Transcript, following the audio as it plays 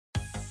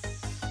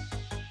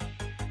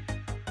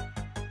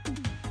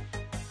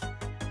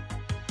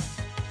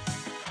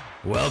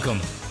Welcome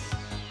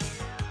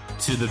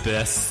to the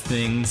Best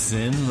Things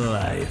in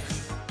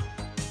Life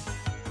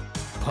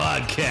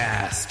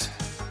podcast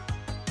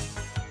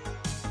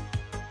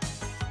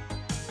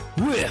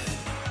with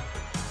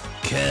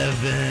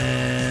Kevin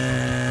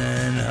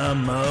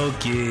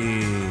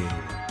Hamoki.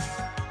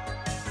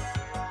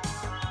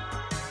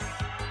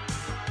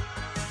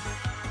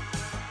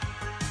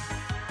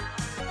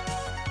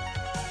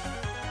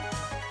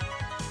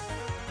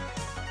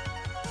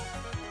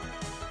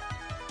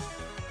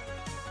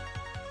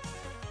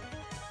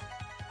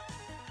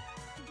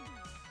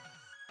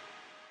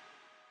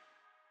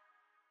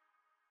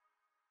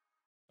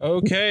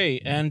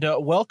 Okay, and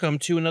welcome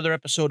to another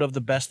episode of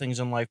the Best Things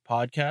in Life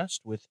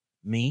podcast with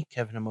me,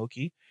 Kevin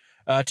Hamoki.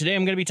 Today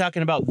I'm going to be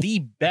talking about the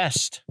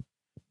best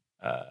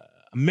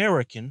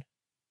American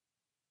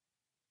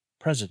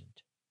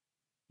president,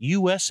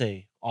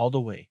 USA all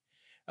the way.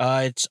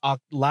 It's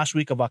last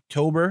week of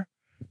October,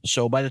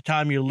 so by the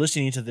time you're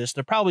listening to this,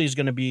 there probably is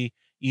going to be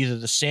either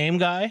the same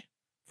guy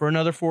for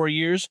another 4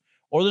 years,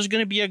 or there's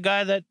going to be a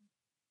guy that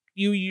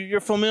you're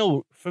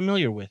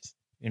familiar with.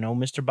 You know,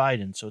 Mr.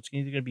 Biden. So it's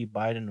either going to be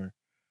Biden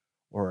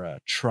or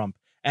Trump.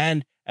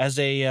 And as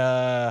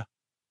a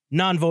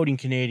non-voting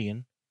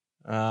Canadian,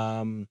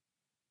 it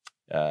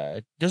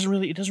doesn't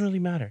really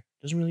matter.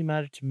 It doesn't really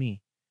matter to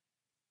me.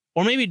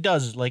 Or maybe it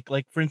does. Like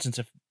for instance,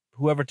 if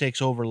whoever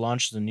takes over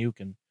launches a nuke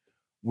and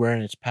we're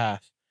in its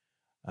path.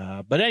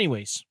 But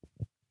anyways,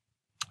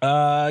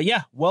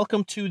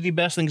 welcome to the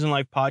Best Things in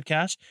Life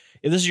podcast.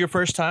 If this is your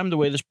first time, the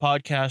way this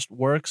podcast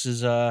works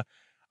is I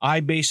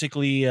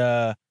basically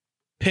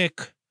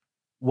pick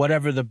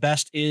whatever the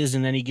best is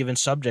in any given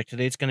subject.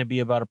 Today it's going to be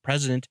about a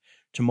president.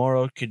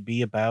 Tomorrow it could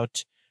be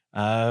about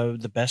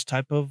the best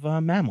type of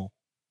mammal.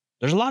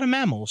 There's a lot of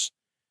mammals,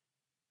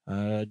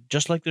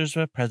 just like there's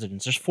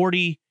presidents. There's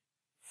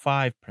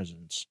 45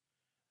 presidents,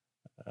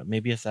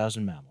 maybe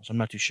 1,000 mammals. I'm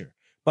not too sure.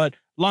 But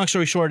long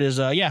story short is,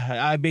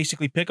 I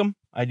basically pick them.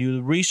 I do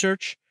the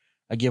research.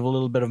 I give a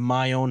little bit of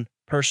my own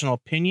personal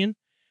opinion.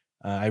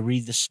 I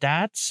read the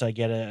stats. I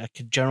get a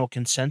general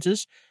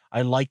consensus.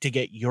 I like to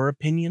get your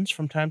opinions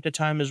from time to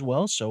time as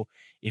well. So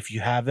if you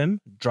have them,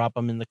 drop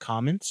them in the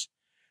comments,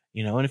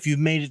 and if you've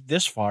made it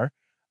this far,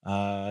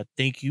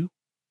 thank you.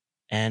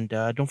 And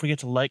don't forget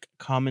to like,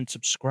 comment,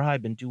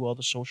 subscribe, and do all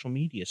the social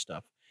media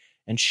stuff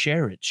and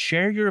share it.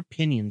 Share your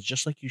opinions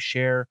just like you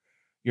share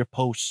your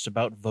posts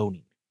about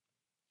voting,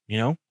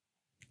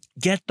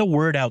 get the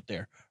word out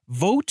there,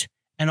 vote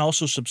and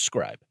also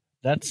subscribe.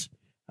 That's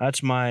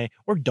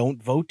or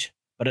don't vote,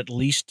 but at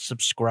least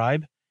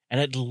subscribe. And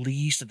at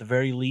the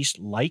very least,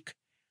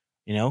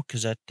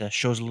 because that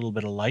shows a little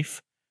bit of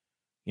life,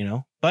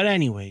 But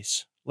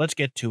anyways, let's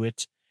get to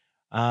it.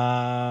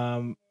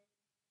 Just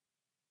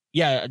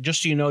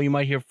so you know, you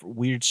might hear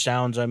weird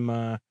sounds.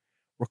 I'm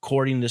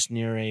recording this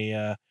near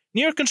a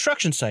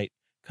construction site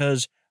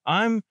because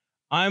I'm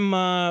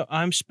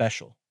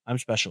special. I'm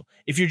special.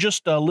 If you're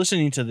just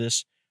listening to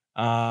this,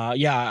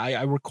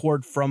 I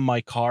record from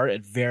my car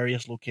at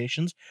various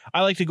locations.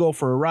 I like to go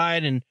for a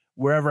ride, and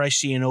wherever I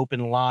see an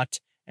open lot,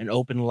 an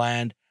open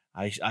land,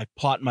 I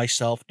plot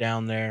myself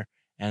down there,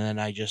 and then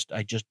I just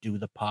do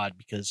the pod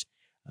because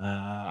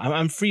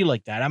I'm free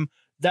like that.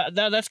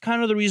 That's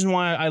kind of the reason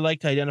why I like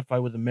to identify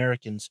with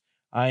Americans.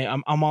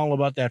 I'm all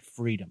about that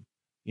freedom.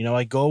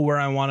 I go where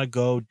I want to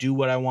go, do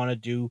what I want to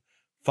do,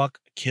 fuck,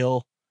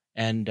 kill,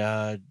 and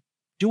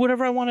do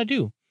whatever I want to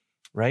do,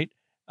 right?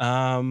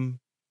 And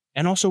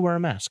also wear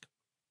a mask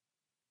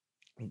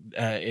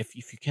if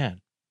you can,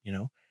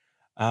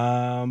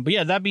 But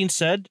yeah, that being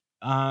said,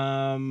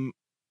 I'm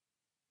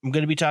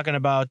going to be talking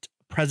about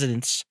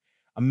presidents,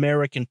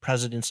 American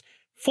presidents.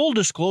 Full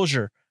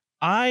disclosure,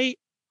 I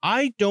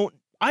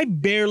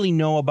barely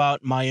know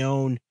about my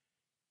own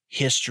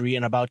history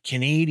and about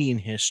Canadian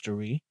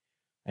history.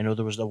 I know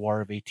there was the War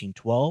of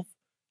 1812.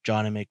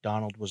 John A.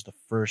 Macdonald was the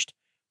first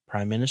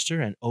prime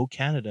minister, and O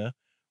Canada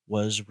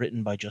was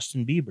written by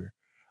Justin Bieber.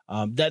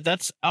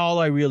 That's all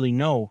I really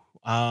know.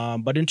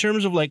 But in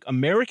terms of like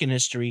American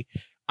history,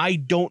 I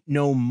don't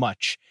know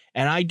much.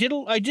 And I did a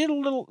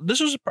little, this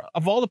was,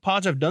 of all the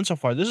pods I've done so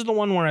far, this is the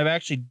one where I've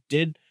actually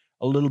did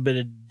a little bit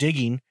of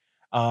digging.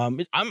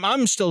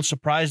 I'm still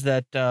surprised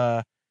that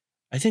I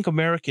think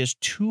America is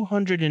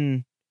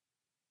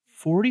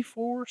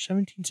 244,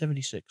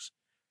 1776.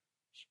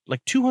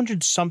 Like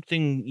 200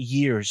 something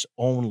years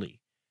only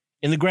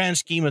in the grand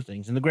scheme of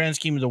things, in the grand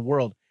scheme of the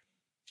world.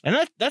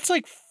 And that's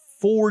like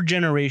 4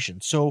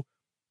 generations. So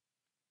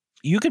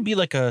you could be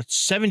like a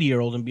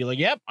 70-year-old and be like,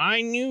 yep,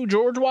 I knew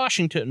George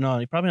Washington. No,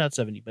 he's probably not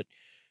 70, but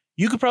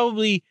you could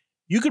probably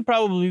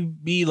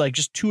be like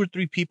just 2 or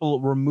 3 people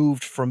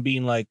removed from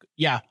being like,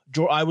 yeah,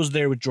 I was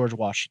there with George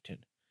Washington,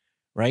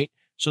 right?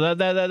 So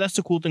that's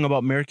the cool thing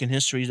about American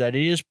history, is that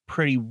it is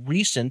pretty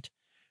recent,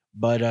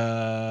 but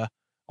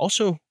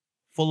also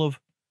full of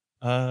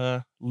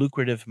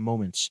lucrative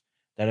moments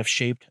that have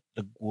shaped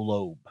the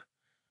globe.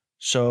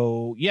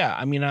 So yeah,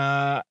 I mean,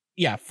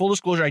 full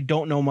disclosure, I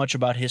don't know much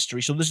about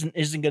history, so this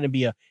isn't going to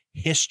be a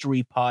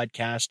history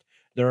podcast.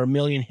 There are a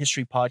million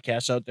history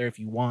podcasts out there if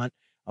you want.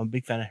 I'm a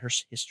big fan of her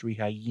history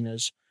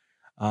hyenas.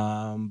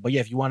 But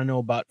yeah, if you want to know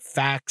about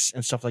facts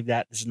and stuff like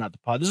that, this is not the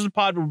pod. This is a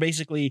pod where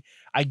basically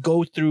I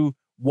go through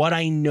what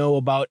I know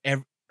about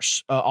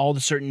all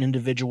the certain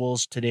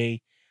individuals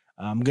today.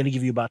 I'm going to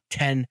give you about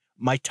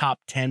my top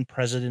 10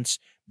 presidents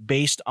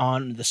based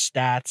on the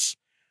stats.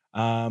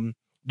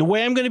 The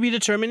way I'm going to be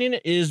determining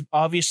it is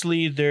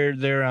obviously their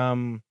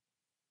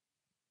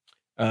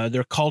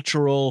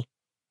cultural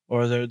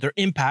or their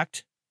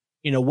impact,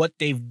 what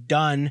they've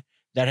done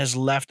that has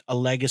left a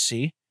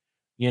legacy,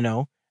 and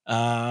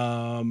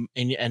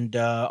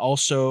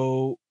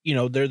also,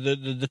 they're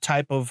the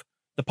type of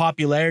the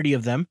popularity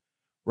of them,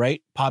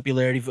 right?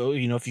 Popularity,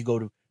 if you go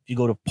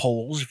to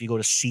polls, if you go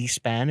to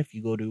C-SPAN, if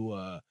you go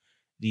to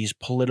these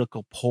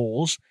political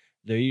polls,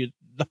 they're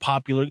the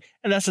popular,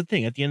 and that's the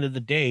thing. At the end of the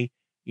day,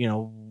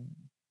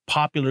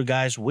 popular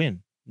guys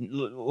win.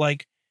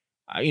 Like,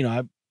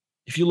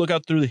 if you look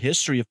out through the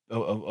history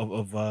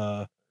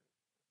of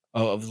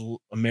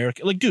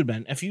America, like, dude,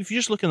 man, if you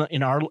just look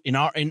in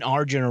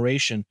our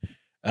generation,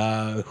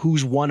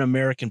 who's won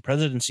American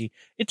presidency,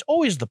 it's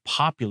always the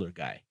popular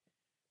guy.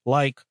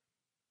 Like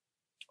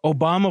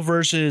Obama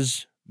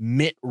versus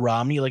Mitt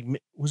Romney. Like,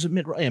 was it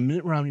Mitt? Yeah,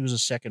 Mitt Romney was the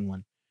second one.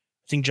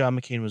 I think John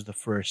McCain was the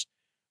first.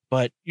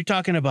 But you're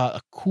talking about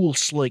a cool,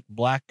 slick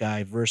black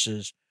guy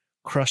versus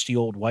crusty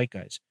old white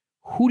guys.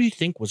 Who do you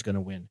think was going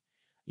to win?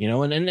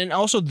 And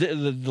also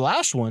the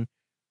last one,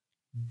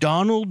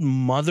 Donald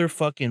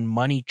motherfucking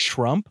Money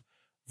Trump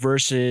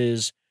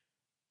versus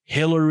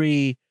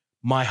Hillary.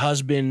 My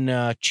husband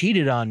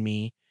cheated on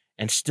me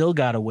and still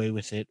got away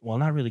with it. Well,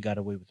 not really got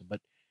away with it, but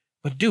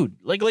dude,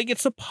 like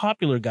it's a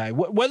popular guy.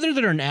 Whether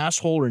they're an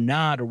asshole or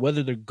not, or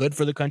whether they're good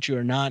for the country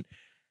or not,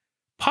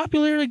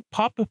 popular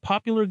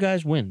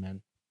guys win,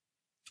 man.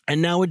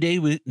 And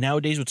nowadays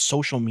with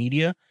social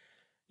media,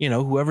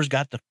 whoever's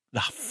got the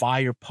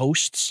fire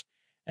posts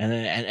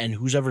and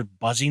who's ever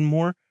buzzing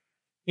more,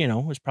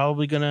 is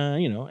probably gonna,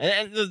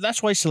 and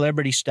that's why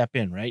celebrities step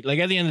in, right? Like,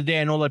 at the end of the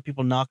day, I know a lot of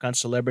people knock on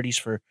celebrities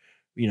for,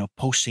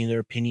 posting their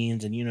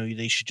opinions and,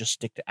 they should just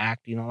stick to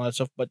acting and all that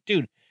stuff. But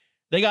dude,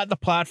 they got the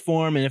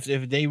platform, and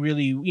if they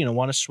really,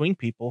 want to swing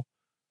people,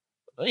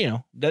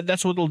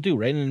 that's what they'll do,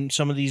 right? And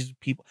some of these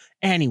people,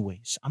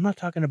 anyways, I'm not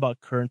talking about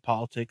current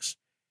politics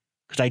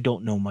because I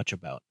don't know much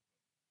about.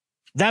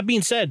 That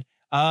being said,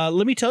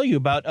 let me tell you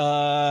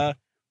about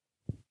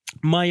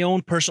my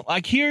own personal,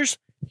 like, here's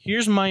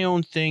my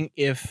own thing.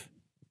 If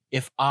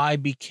I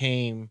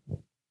became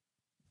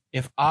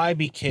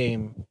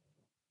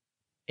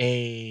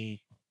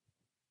a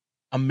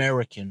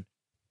American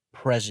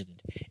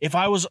president, if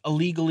I was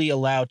illegally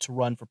allowed to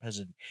run for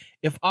president,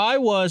 if I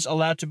was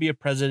allowed to be a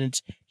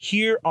president,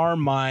 here are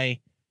my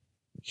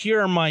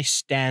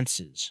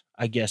stances,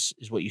 I guess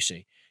is what you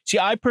say. See,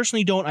 I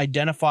personally don't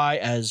identify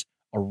as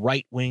a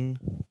right wing,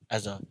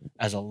 as a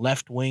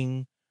left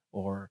wing,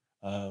 or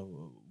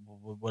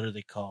what are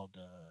they called?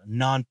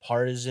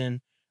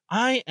 Nonpartisan.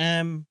 I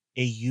am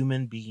a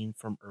human being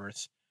from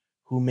Earth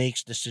who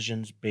makes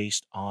decisions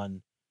based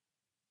on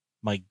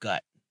my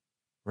gut,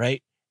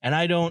 right? And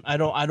I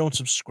don't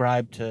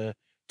subscribe to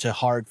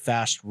hard,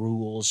 fast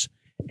rules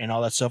and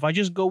all that stuff. I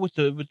just go with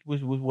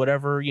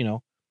whatever,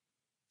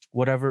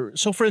 whatever.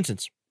 So, for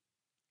instance,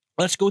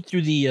 let's go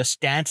through the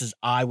stances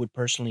I would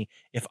personally,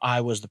 if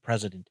I was the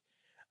president.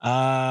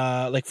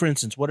 Like, for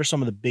instance, what are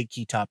some of the big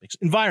key topics?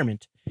 The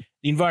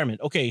environment.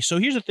 Okay, so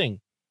here's the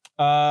thing.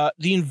 The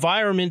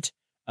environment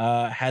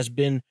has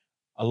been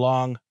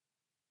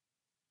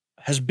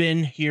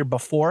here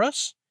before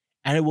us,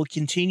 and it will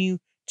continue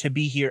to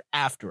be here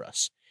after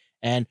us.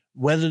 And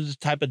whether the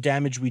type of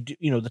damage we do,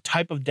 the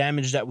type of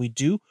damage that we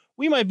do,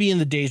 we might be in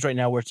the days right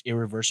now where it's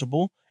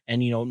irreversible,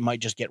 and it might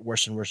just get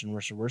worse and worse and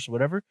worse and worse, or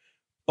whatever.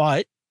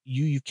 But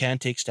you can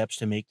take steps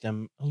to make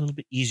them a little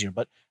bit easier.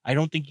 But I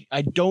don't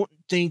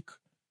think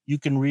you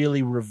can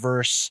really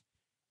reverse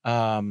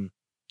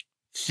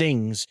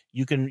things.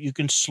 You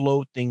can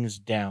slow things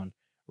down,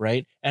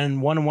 right?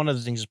 And one of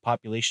the things is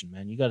population,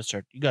 man. You gotta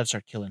start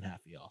killing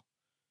half of y'all.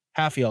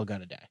 Half of y'all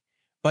gotta die.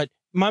 But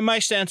my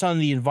stance on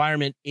the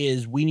environment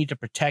is we need to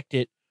protect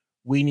it.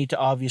 We need to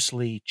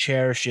obviously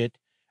cherish it.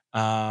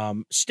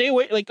 Stay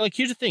away. Like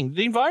here's the thing: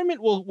 the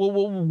environment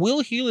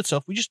will heal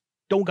itself. We just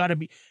don't gotta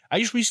be. I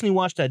just recently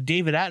watched that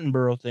David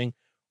Attenborough thing.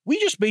 We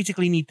just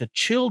basically need to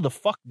chill the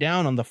fuck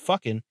down on the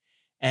fucking,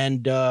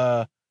 and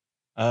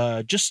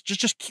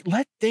just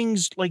let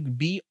things like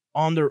be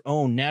on their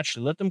own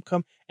naturally. Let them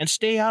come and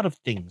stay out of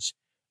things.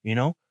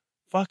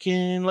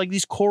 Fucking like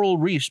these coral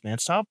reefs, man.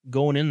 Stop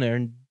going in there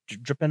and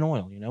dripping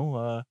oil.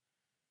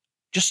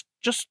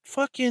 Just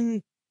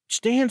fucking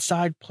stay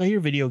inside, play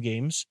your video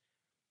games.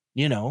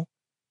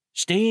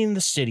 Stay in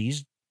the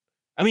cities.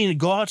 I mean,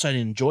 go outside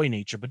and enjoy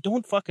nature, but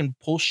don't fucking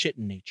pull shit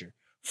in nature.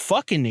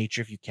 Fucking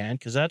nature if you can,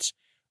 because that's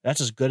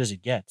as good as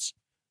it gets.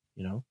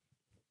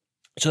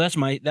 So that's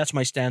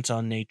my stance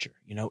on nature.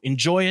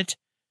 Enjoy it.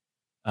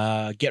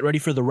 Get ready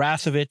for the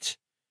wrath of it,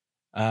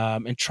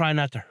 and try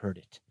not to hurt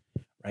it.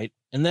 Right.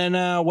 And then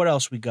what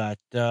else we got?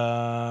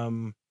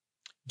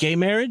 Gay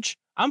marriage.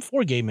 I'm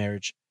for gay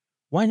marriage.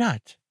 Why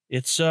not?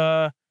 It's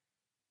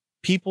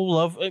people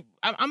love.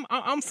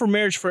 I'm for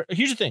marriage. For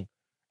here's the thing,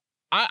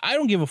 I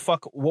don't give a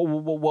fuck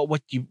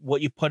what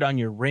you put on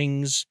your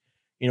rings,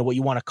 what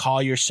you want to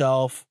call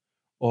yourself,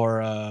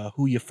 or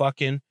who you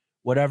fucking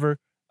whatever.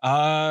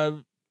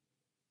 I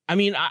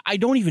mean, I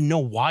don't even know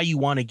why you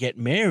want to get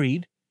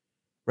married,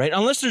 right?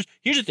 Unless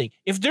here's the thing,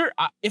 if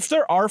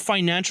there are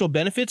financial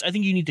benefits, I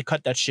think you need to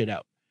cut that shit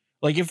out.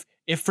 Like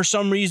if for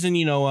some reason,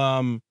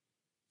 it's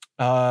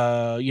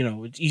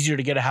easier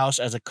to get a house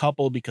as a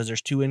couple because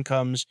there's two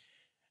incomes.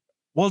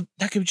 Well,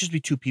 that could just be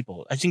two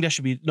people. I think that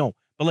should be no.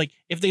 But like,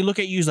 if they look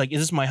at you as like, is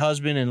this my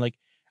husband? And like,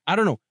 I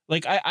don't know.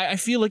 Like, I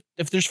feel like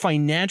if there's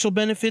financial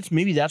benefits,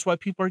 maybe that's why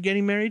people are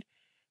getting married.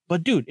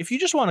 But dude, if you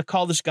just want to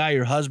call this guy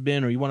your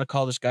husband, or you want to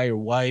call this guy your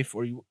wife,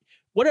 or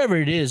whatever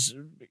it is,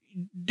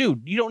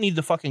 dude, you don't need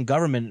the fucking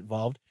government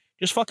involved.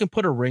 Just fucking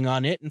put a ring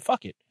on it and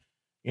fuck it.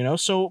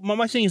 So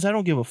my thing is, I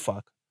don't give a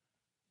fuck.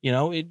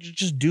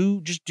 Just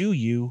do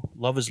you.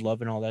 Love is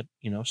love and all that,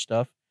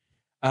 stuff.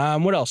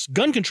 What else?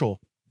 Gun control.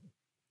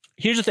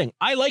 Here's the thing.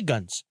 I like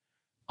guns.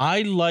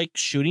 I like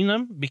shooting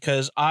them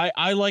because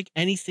I like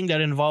anything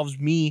that involves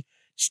me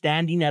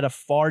standing at a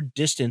far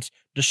distance,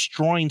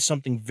 destroying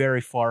something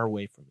very far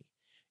away from me.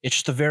 It's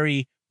just a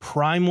very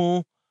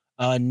primal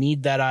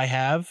need that I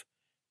have.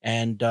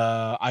 And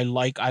I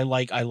like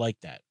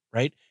that.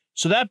 Right.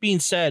 So that being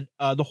said,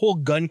 the whole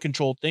gun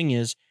control thing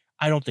is,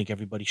 I don't think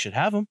everybody should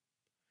have them.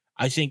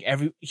 I think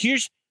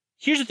here's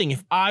the thing.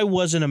 If I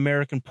was an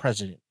American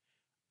president,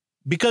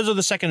 because of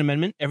the Second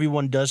Amendment,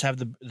 everyone does have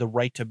the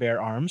right to bear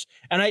arms.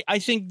 And I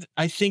think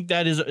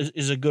that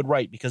is a good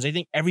right, because I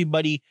think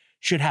everybody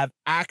should have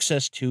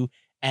access to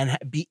and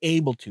be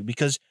able to,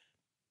 because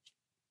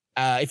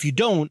if you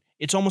don't,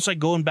 it's almost like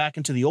going back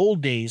into the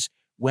old days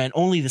when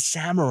only the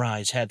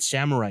samurais had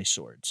samurai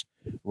swords,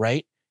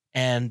 right?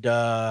 And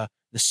the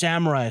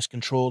samurais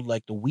controlled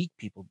like the weak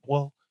people.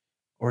 Well,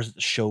 or is it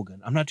the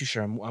shogun? I'm not too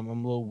sure. I'm a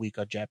little weak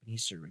on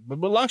Japanese history. But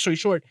long story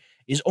short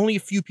is, only a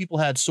few people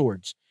had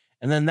swords.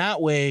 And then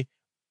that way,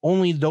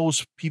 only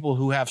those people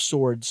who have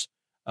swords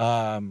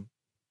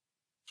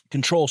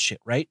control shit,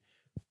 right?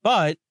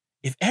 But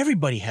if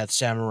everybody had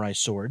samurai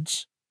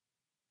swords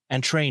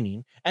and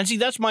training, and see,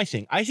 that's my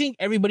thing. I think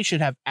everybody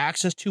should have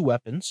access to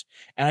weapons,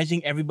 and I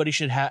think everybody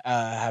should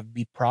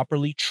be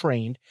properly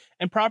trained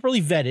and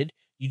properly vetted.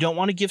 You don't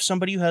want to give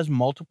somebody who has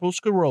multiple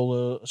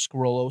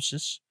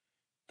sclerosis,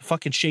 the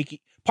fucking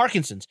shaky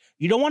Parkinson's.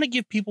 You don't want to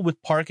give people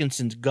with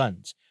Parkinson's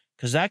guns,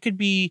 because that could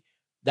be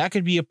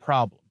a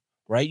problem.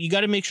 Right, you got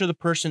to make sure the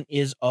person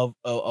is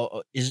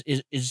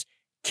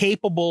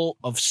capable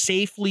of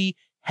safely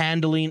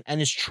handling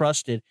and is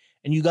trusted,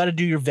 and you got to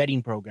do your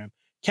vetting program.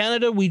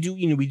 Canada, we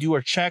do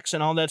our checks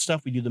and all that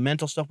stuff. We do the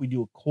mental stuff. We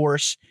do a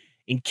course.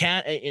 In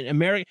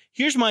America,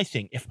 here's my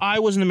thing. If I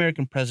was an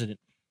American president,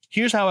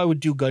 here's how I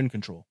would do gun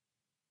control.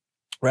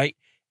 Right,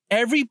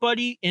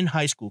 everybody in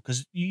high school,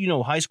 because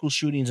high school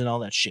shootings and all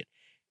that shit.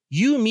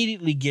 You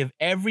immediately give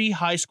every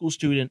high school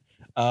student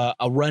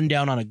a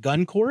rundown on a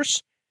gun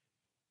course.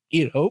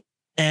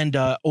 And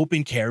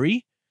open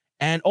carry.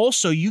 And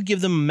also you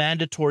give them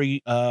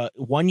mandatory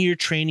 1 year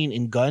training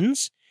in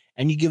guns,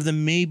 and you give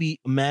them maybe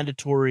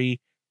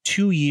mandatory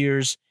 2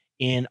 years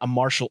in a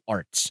martial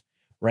arts,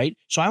 right?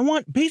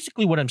 So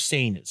basically what I'm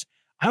saying is,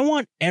 I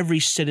want every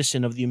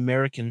citizen of the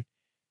American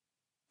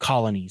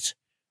colonies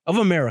of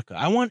America,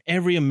 I want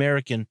every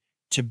American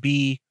to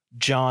be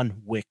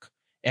John Wick.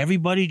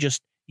 Everybody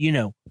just,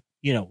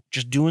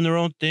 just doing their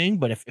own thing.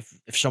 But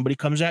if somebody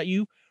comes at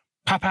you,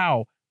 pow,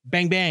 pow,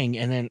 bang, bang,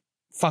 and then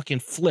fucking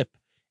flip.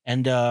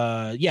 And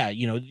you're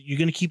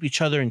going to keep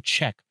each other in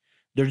check.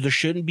 There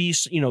shouldn't be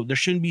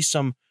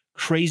some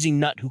crazy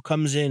nut who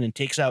comes in and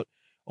takes out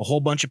a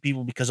whole bunch of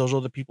people because those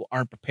other people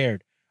aren't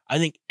prepared. I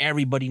think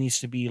everybody needs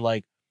to be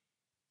not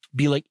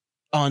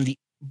on the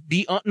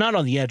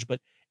edge, but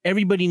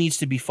everybody needs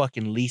to be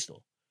fucking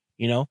lethal,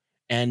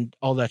 and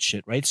all that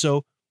shit. Right.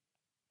 So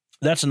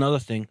that's another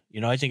thing.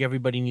 I think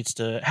everybody needs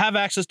to have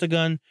access to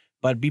gun,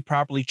 but be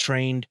properly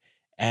trained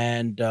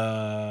and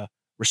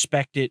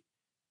respect it.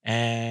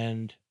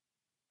 And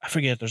I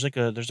forget, there's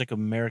like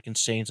American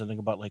saying something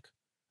about like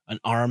an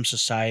armed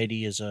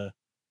society is a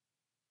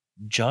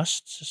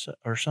just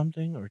or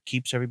something, or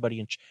keeps everybody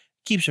in check.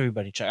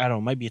 I don't know,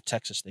 it might be a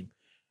Texas thing.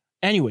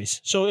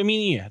 Anyways, so I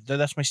mean, yeah,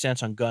 that's my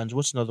stance on guns.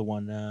 What's another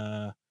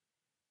one?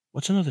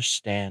 What's another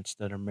stance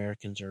that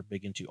Americans are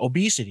big into?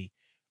 Obesity.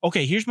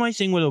 Okay, here's my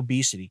thing with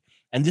obesity,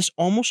 and this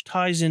almost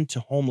ties into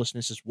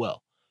homelessness as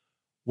well.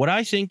 What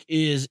I think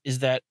is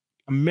that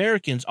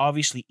Americans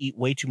obviously eat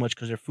way too much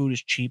because their food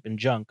is cheap and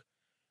junk,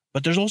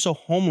 but there's also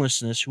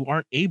homelessness who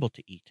aren't able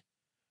to eat,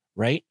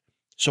 right?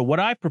 So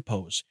what I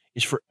propose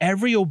is for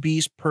every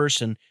obese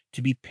person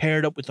to be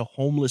paired up with a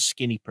homeless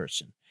skinny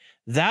person.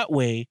 That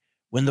way,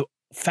 when the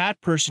fat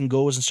person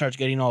goes and starts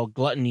getting all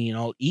gluttony and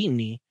all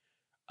eating-y,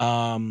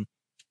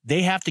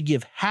 they have to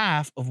give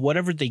half of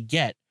whatever they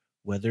get,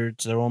 whether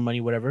it's their own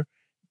money, whatever,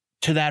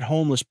 to that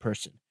homeless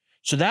person.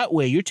 So that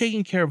way you're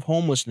taking care of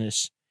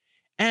homelessness,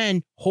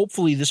 and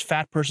hopefully this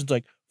fat person's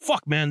like,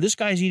 fuck, man, this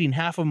guy's eating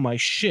half of my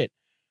shit.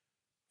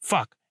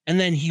 fuck. And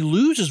then he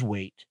loses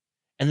weight.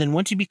 And then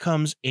once he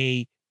becomes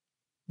I'm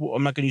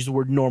not going to use the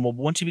word normal,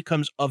 but once he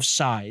becomes of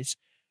size,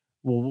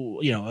 well,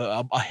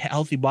 a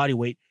healthy body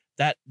weight,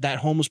 that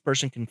homeless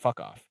person can fuck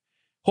off.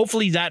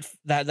 Hopefully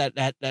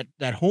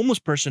that homeless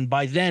person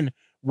by then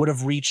would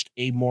have reached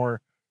a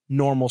more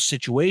normal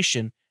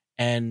situation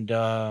and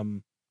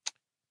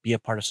be a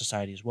part of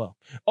society as well.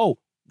 Oh,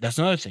 that's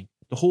another thing.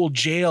 The whole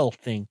jail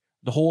thing,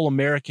 the whole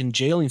American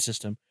jailing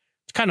system,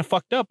 it's kind of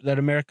fucked up that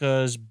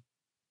America's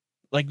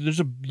like there's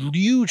a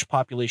huge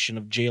population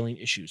of jailing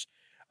issues.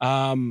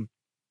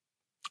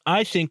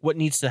 I think what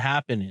needs to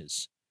happen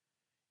is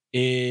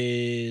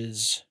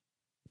the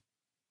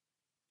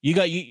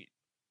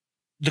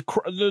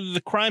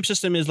crime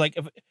system is like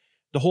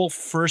the whole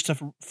first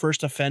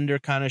offender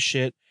kind of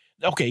shit.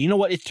 Okay, you know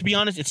what? To be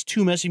honest, it's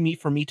too messy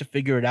for me to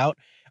figure it out.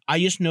 I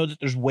just know that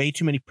there's way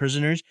too many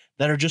prisoners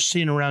that are just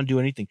sitting around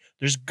doing anything.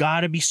 There's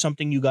got to be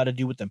something you got to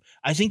do with them.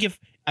 I think if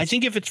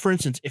it's, for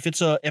instance, if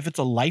it's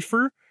a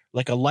lifer,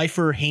 like a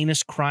lifer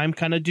heinous crime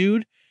kind of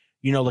dude,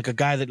 like a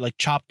guy that like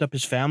chopped up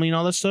his family and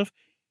all that stuff,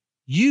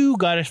 you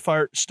got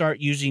to start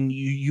using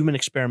human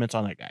experiments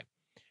on that guy.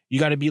 You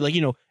got to be like,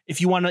 if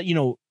you want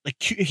to, like,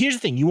 here's the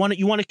thing. You want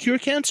to cure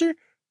cancer?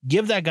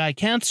 Give that guy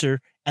cancer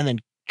and then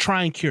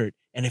try and cure it.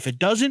 And if it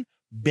doesn't,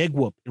 big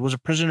whoop. It was a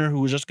prisoner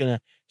who was just going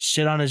to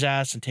sit on his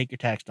ass and take your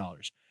tax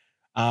dollars.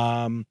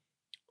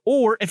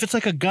 Or if it's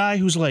like a guy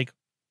who's like,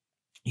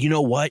 you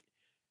know what?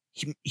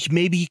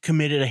 Maybe he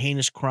committed a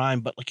heinous crime,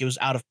 but like it was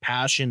out of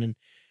passion. And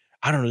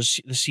I don't know.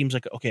 This seems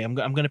like, okay, I'm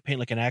going to paint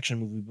like an action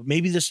movie, but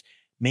maybe this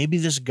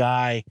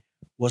guy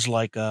was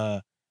like,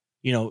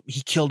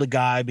 he killed a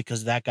guy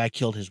because that guy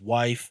killed his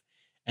wife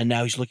and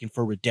now he's looking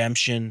for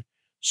redemption.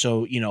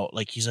 So,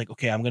 like he's like,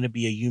 okay, I'm going to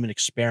be a human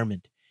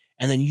experiment.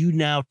 And then you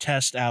now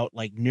test out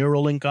like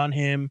Neuralink on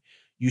him.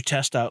 You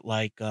test out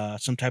like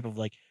some type of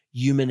like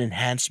human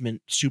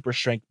enhancement, super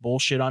strength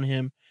bullshit on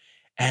him.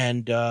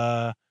 And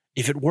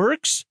if it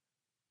works,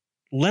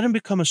 let him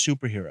become a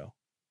superhero.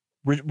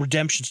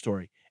 Redemption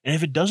story. And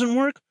if it doesn't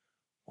work,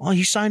 well,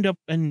 he signed up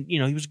and,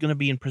 he was going to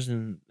be in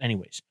prison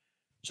anyways.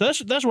 So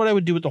that's what I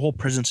would do with the whole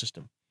prison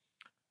system.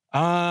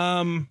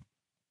 Yeah,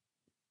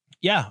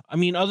 I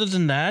mean, other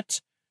than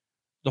that,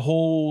 the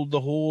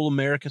whole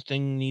America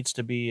thing needs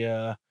to be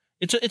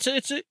it's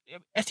at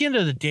the end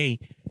of the day,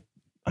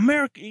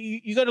 America,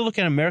 you got to look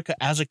at America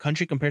as a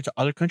country compared to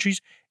other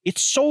countries.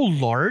 It's so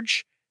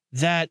large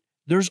that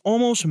there's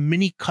almost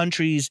mini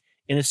countries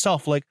in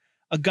itself. Like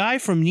a guy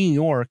from New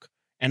York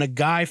and a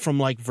guy from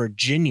like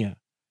Virginia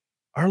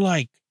are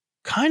like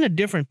kind of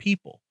different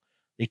people.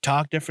 They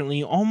talk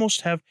differently,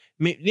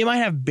 they might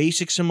have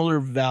basic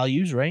similar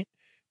values, right?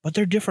 But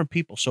they're different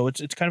people. So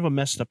it's kind of a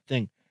messed up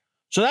thing.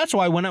 So that's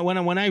why when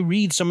I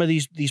read some of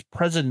these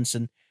presidents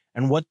and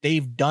what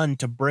they've done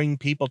to bring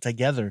people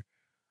together,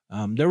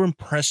 they're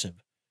impressive.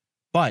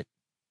 But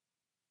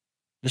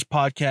this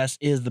podcast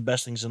is the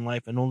best things in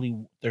life,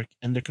 and there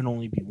can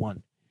only be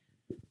one.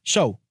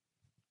 So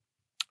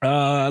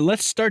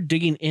let's start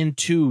digging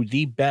into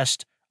the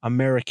best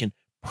American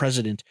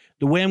president.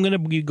 The way I'm going to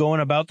be going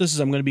about this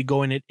is I'm going to be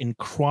going it in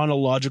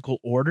chronological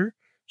order.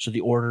 So the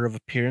order of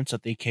appearance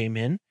that they came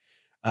in.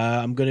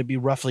 I'm going to be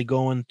roughly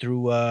going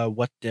through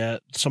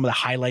some of the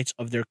highlights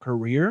of their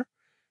career.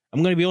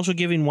 I'm going to be also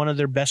giving one of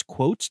their best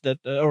quotes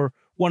or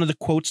one of the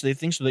quotes they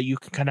think, so that you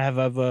can kind of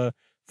have a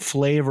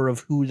flavor of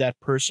who that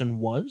person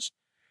was,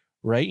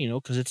 right?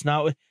 Because it's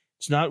not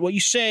what you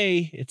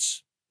say,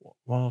 it's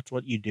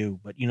what you do,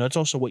 but it's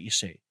also what you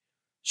say.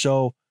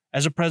 So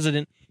as a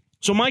president,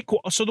 so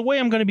the way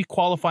I'm going to be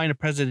qualifying a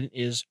president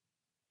is,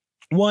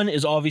 one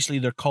is obviously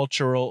their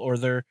cultural or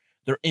their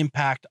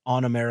impact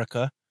on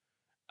America.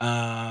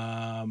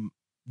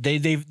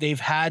 They've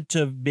had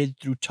to bid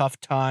through tough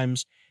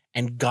times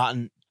and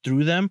gotten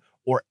through them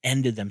or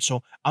ended them.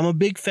 So I'm a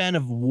big fan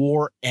of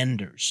war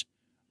enders,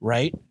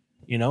 right?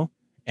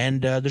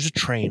 And there's a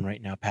train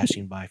right now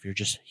passing by if you're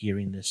just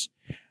hearing this.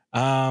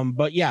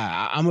 But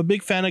yeah, I'm a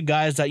big fan of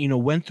guys that,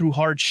 went through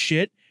hard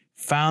shit,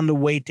 found a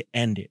way to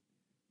end it,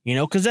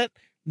 cause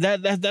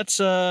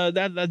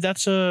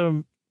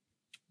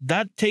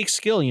that takes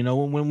skill,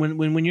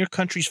 when your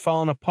country's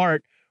falling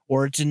apart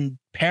or it's in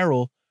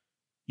peril,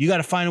 you got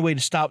to find a way to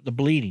stop the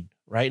bleeding,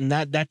 right? And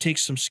that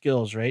takes some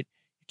skills, right?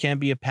 You can't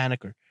be a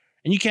panicker,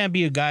 and you can't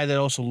be a guy that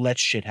also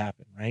lets shit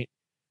happen, right?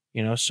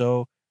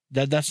 So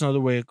that's another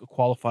way, a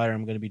qualifier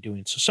I'm going to be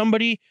doing. So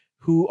somebody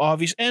who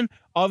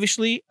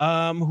obviously,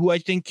 who I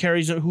think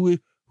who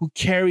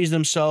carries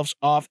themselves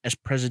off as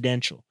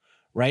presidential,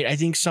 right? I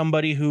think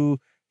somebody who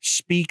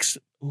speaks,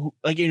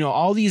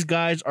 all these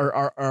guys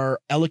are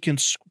eloquent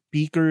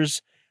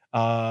speakers,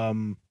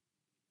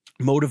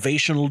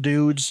 motivational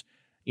dudes.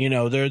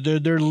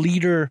 They're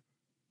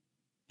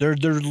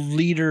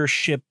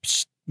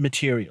leadership's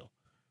material,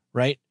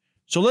 right?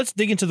 So let's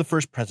dig into the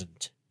first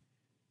president.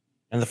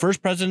 And the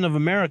first president of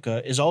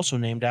America is also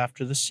named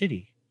after the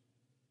city,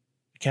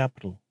 the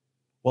capital.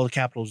 Well, the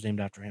capital is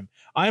named after him.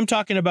 I am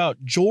talking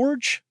about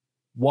George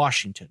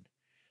Washington.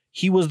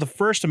 He was the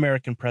first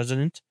American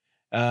president,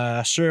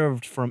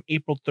 served from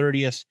April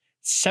 30th,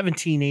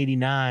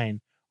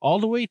 1789, all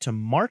the way to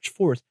March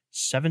 4th,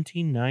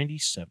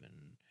 1797.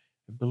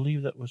 I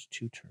believe that was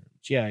 2 terms.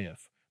 Yeah.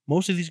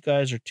 Most of these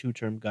guys are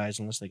 2-term guys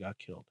unless they got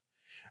killed.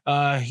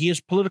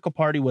 His political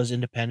party was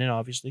independent,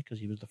 obviously, because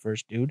he was the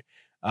first dude.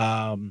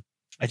 I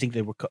think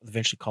they were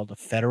eventually called the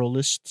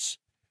Federalists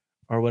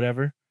or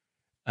whatever.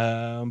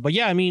 But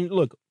yeah, I mean,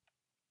 look,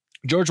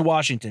 George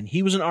Washington,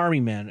 he was an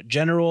army man, a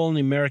general in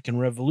the American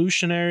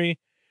Revolutionary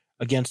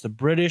against the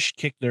British,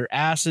 kicked their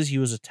asses. He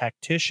was a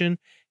tactician,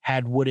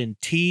 had wooden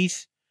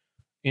teeth,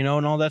 and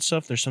all that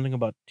stuff. There's something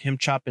about him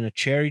chopping a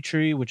cherry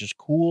tree, which is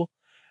cool.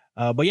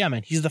 But yeah,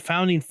 man, he's the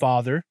founding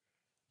father,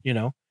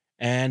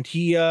 and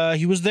he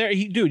was there.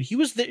 He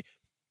was there.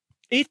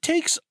 It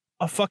takes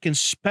a fucking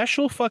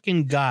special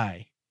fucking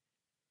guy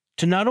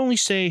to not only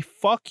say,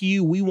 fuck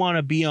you, we want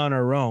to be on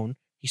our own.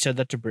 He said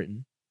that to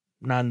Britain,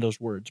 not in those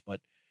words,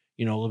 but,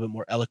 a little bit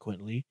more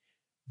eloquently,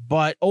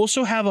 but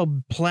also have a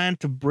plan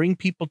to bring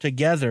people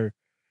together.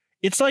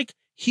 It's like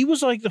he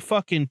was like the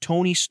fucking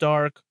Tony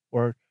Stark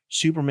or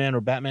Superman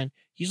or Batman.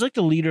 He's like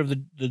the leader of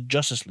the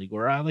Justice League,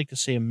 or I like to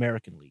say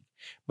American League.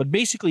 But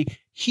basically,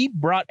 he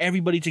brought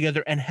everybody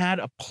together and had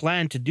a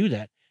plan to do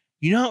that.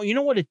 You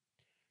know what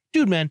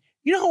dude, man,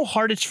 you know how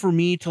hard it's for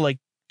me to like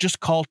just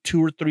call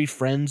 2 or 3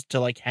 friends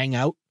to like hang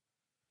out?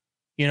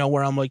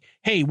 Where I'm like,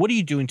 hey, what are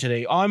you doing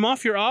today? Oh, I'm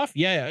off. You're off?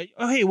 Yeah.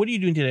 Oh, hey, what are you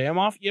doing today? I'm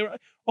off. Yeah.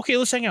 Okay,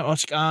 let's hang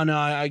out. Oh, no,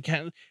 I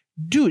can't.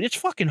 Dude, it's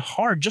fucking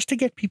hard just to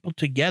get people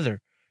together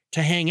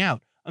to hang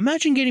out.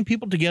 Imagine getting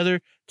people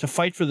together to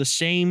fight for the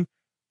same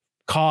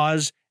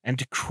cause and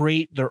to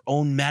create their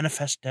own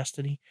manifest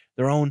destiny,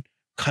 their own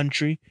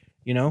country,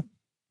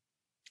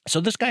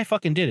 So this guy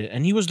fucking did it.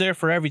 And he was there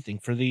for everything.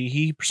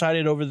 He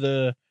presided over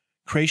the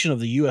creation of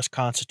the U.S.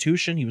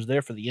 Constitution. He was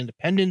there for the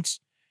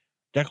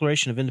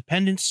Declaration of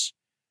Independence.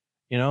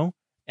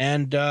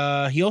 And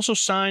he also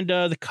signed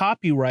the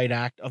Copyright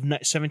Act of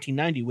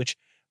 1790, which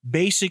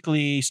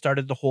basically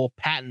started the whole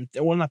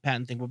not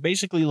patent thing, but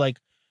basically like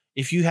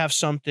if you have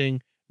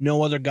something,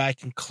 no other guy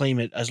can claim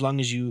it as long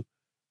as you,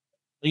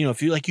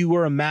 if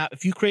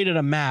you created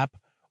a map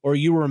or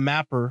you were a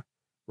mapper,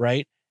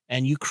 right?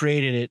 And you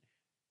created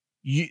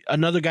it,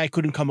 another guy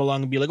couldn't come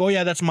along and be like, oh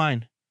yeah, that's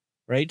mine.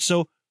 Right.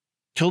 So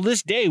till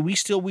this day, we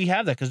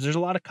have that because there's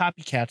a lot of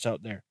copycats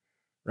out there.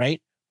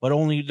 Right. But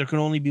there can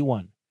only be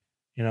one.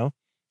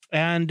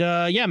 And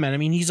yeah, man, I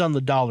mean, he's on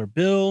the dollar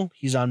bill.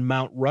 He's on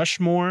Mount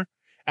Rushmore.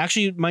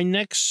 Actually, my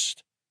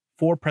next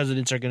 4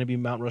 presidents are going to be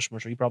Mount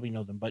Rushmore, so you probably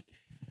know them. But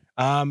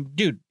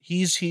dude,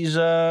 he's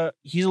a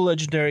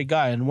legendary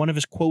guy, and one of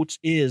his quotes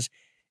is,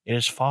 "It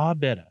is far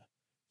better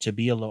to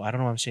be alone." I don't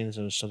know why I'm saying this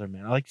as a Southern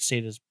man. I like to say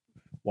it as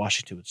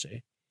Washington would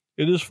say.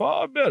 It is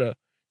far better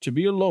to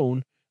be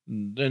alone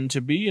than to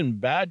be in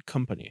bad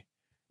company.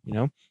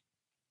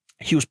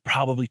 He was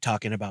probably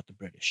talking about the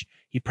British.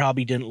 He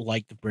probably didn't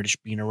like the British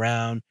being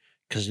around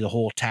because of the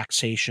whole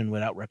taxation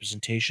without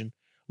representation.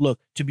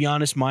 Look, to be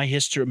honest, my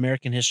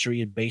American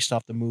history is based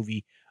off the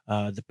movie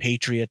The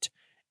Patriot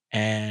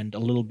and a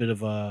little bit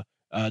of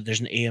there's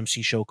an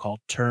AMC show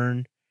called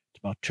Turn. It's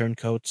about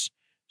turncoats.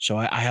 So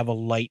I have a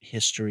light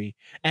history,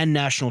 and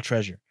National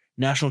Treasure.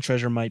 National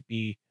Treasure might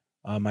be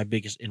my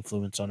biggest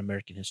influence on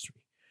American history.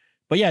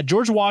 But yeah,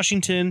 George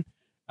Washington,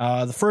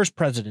 the first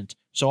president.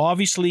 So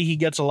obviously he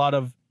gets a lot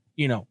of,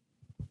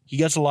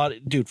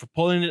 dude, for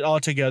pulling it all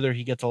together,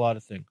 he gets a lot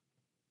of things.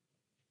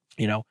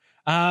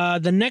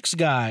 The next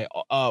guy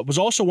was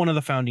also one of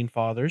the founding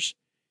fathers,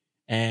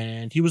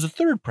 and he was the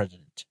 3rd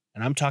president.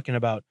 And I'm talking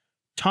about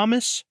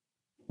Thomas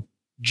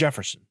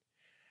Jefferson.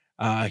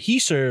 He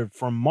served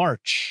from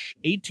March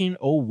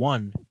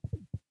 1801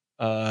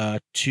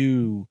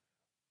 to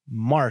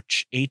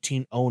March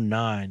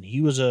 1809.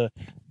 He was a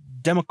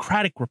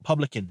Democratic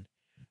Republican.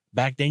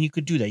 Back then, you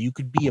could do that. You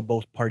could be a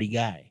both party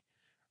guy,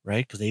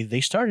 right? Because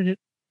they started it.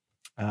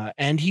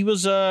 And he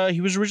was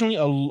originally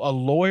a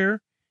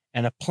lawyer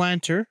and a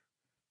planter.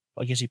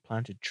 I guess he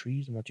planted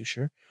trees. I'm not too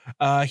sure.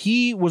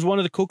 He was one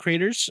of the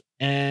co-creators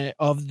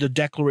of the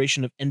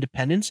Declaration of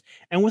Independence.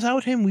 And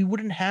without him, we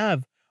wouldn't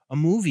have a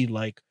movie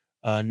like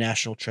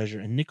National Treasure.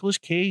 And Nicolas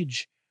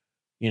Cage,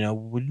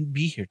 wouldn't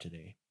be here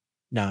today.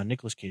 Nah,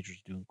 Nicolas Cage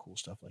was doing cool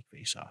stuff like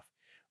Face Off.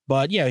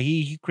 But yeah,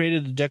 he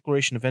created the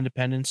Declaration of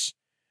Independence.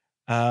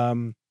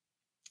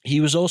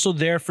 He was also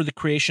there for the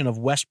creation of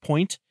West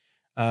Point,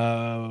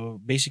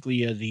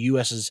 basically the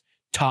U.S.'s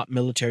top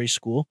military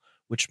school,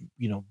 which,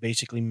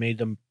 basically made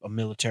them a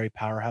military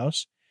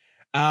powerhouse.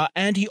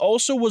 And he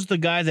also was the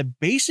guy that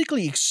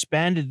basically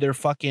expanded their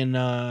fucking,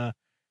 the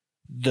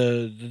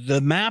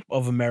map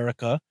of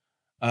America,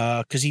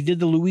 because he did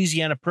the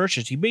Louisiana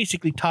Purchase. He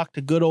basically talked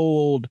to good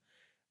old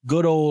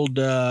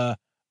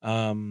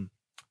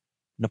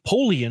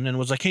Napoleon and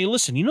was like, hey,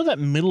 listen, that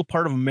middle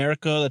part of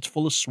America that's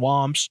full of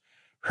swamps,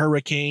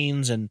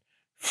 hurricanes, and,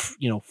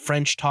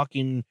 French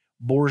talking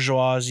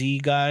bourgeoisie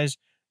guys.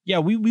 Yeah,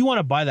 we want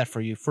to buy that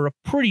for you for a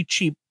pretty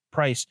cheap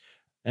price.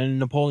 And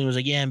Napoleon was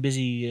like, yeah, I'm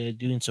busy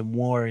doing some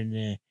war in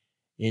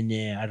I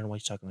don't know why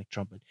he's talking like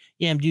Trump, but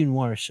yeah, I'm doing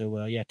war.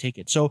 So yeah, take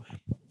it. So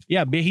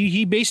Yeah, but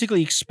he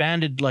basically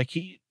expanded, like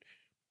he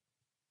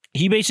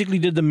basically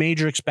did the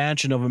major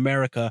expansion of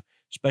America,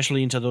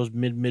 especially into those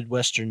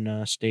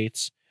midwestern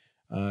states,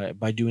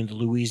 by doing the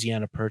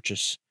Louisiana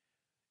Purchase,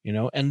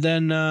 And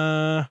then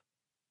the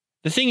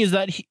thing is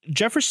that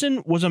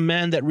Jefferson was a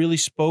man that really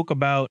spoke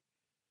about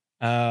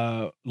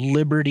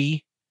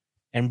liberty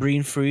and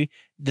being free.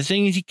 The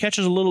thing is, he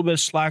catches a little bit of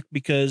slack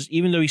because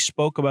even though he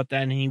spoke about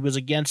that and he was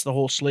against the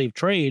whole slave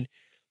trade,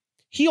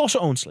 he also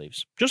owned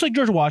slaves, just like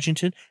George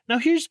Washington. Now,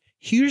 here's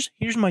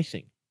my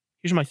thing.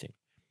 Here's my thing.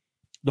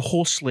 The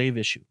whole slave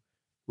issue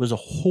was a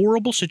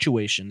horrible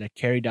situation that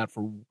carried out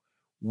for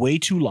way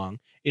too long.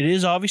 It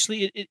is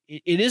obviously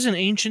it is an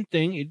ancient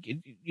thing.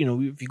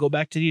 If you go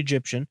back to the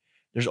Egyptian,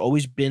 there's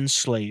always been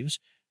slaves,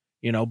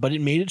 but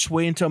it made its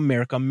way into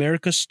America.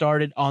 America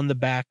started on the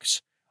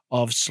backs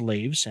of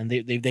slaves, and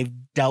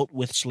they've dealt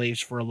with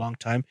slaves for a long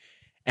time,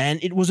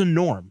 and it was a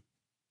norm.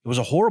 It was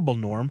a horrible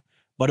norm,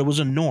 but it was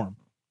a norm.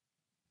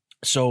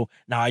 So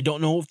now I don't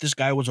know if this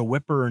guy was a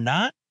whipper or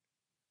not.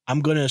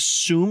 I'm going to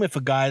assume if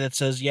a guy that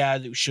says, yeah,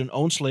 we shouldn't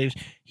own slaves,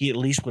 he at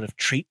least would have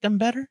treated them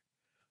better.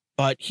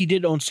 But he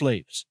did own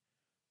slaves,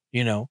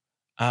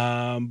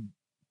 But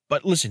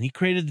listen, he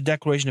created the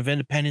Declaration of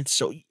Independence.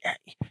 So yeah,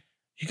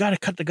 you got to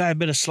cut the guy a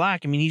bit of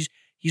slack. I mean,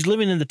 he's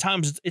living in the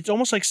times. It's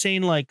almost like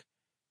saying like,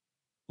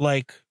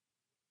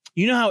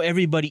 how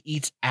everybody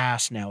eats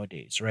ass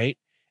nowadays, right?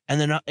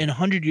 And then in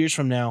 100 years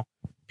from now,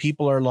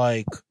 people are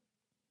like,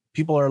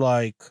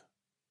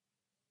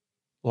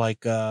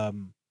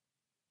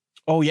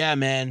 oh yeah,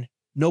 man,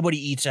 nobody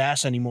eats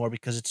ass anymore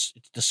because it's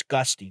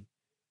disgusting,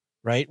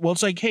 right? Well,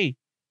 it's like, hey,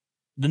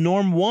 the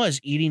norm was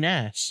eating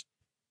ass.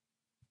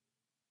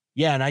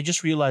 Yeah, and I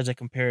just realized I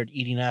compared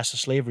eating ass to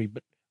slavery,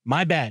 but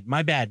my bad.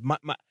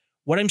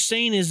 What I'm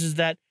saying is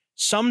that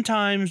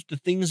sometimes the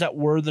things that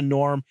were the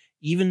norm,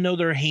 even though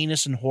they're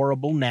heinous and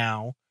horrible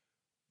now,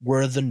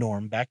 were the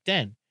norm back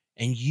then.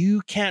 And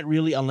you can't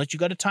really, unless you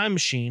got a time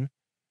machine,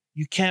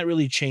 you can't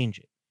really change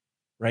it,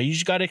 right? You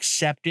just got to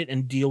accept it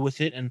and deal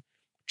with it and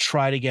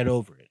try to get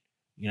over it,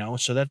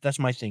 So that's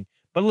my thing.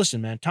 But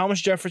listen, man, Thomas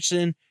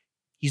Jefferson,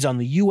 he's on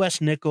the U.S.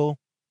 nickel.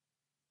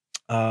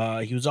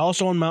 He was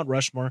also on Mount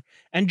Rushmore.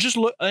 And just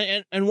look,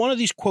 and one of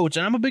these quotes,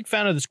 and I'm a big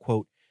fan of this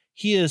quote.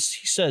 He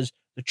says,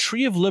 "The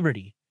tree of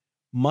liberty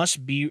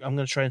must be." I'm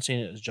going to try and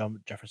say it as John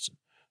Jefferson.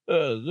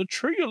 The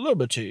tree of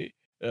liberty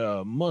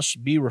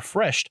must be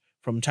refreshed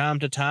from time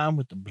to time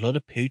with the blood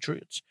of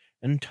patriots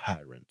and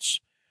tyrants.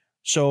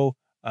 So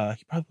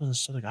he probably wasn't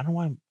Southern. I don't know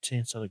why I'm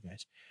saying Southern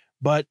guys,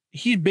 but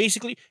he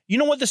basically, you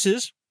know what this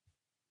is,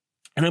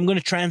 and I'm going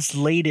to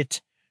translate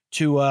it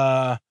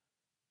to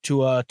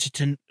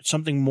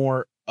something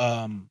more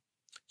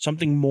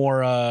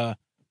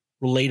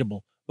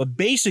relatable. But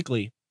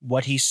basically,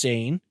 what he's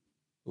saying.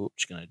 Oops,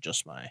 just gonna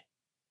adjust my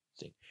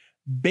thing.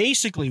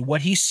 Basically,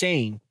 what he's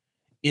saying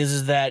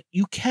is that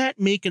you can't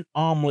make an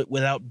omelet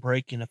without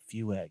breaking a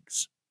few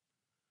eggs.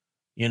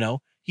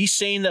 He's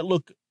saying that,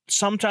 look,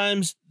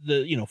 sometimes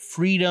the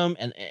freedom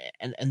and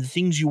the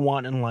things you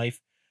want in life,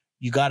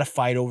 you got to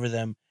fight over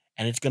them,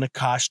 and it's going to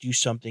cost you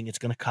something. It's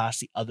going to cost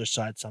the other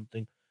side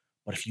something,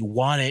 but if you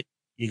want it,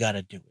 you got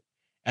to do it.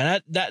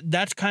 And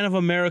that's kind of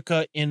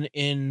America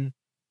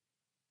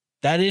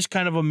that is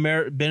kind of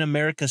been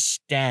America's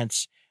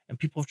stance, and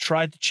people have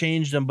tried to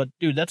change them, but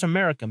dude, that's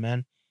America,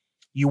 man.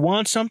 You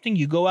want something,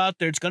 you go out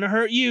there, it's going to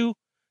hurt you,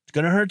 it's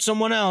going to hurt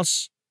someone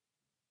else.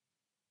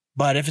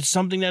 But if it's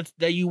something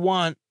that you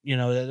want,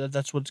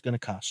 that's what it's going to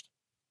cost.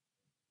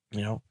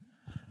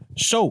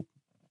 So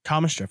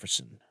Thomas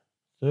Jefferson,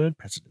 third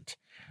president.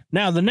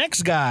 Now, the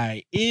next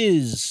guy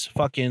is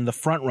fucking the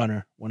front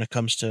runner when it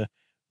comes to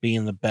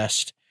being the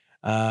best.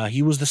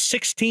 He was the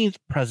 16th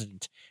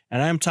president,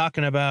 and I'm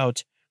talking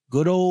about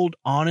good old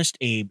honest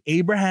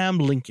Abraham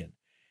Lincoln.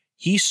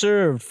 He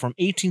served from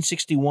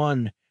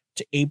 1861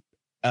 to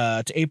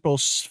April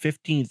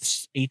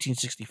 15th,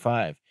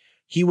 1865.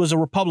 He was a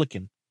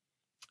Republican.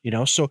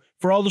 So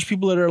for all those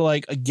people that are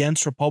like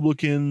against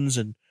Republicans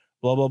and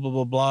blah blah blah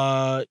blah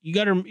blah, you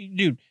gotta,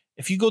 dude.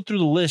 If you go through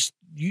the list,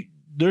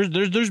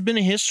 there's been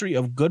a history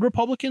of good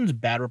Republicans,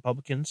 bad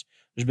Republicans.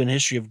 There's been a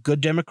history of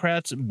good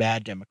Democrats and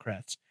bad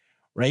Democrats,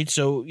 right?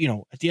 So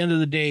at the end of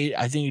the day,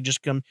 I think it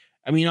just comes.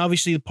 I mean,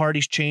 obviously the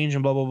parties change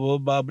and blah blah blah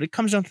blah, but it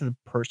comes down to the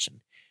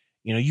person.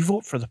 You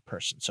vote for the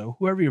person. So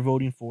whoever you're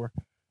voting for,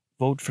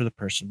 vote for the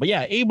person. But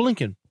yeah, Abe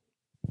Lincoln.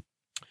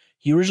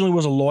 He originally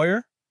was a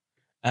lawyer.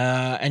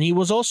 And he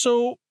was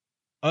also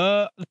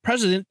the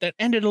president that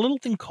ended a little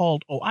thing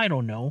called,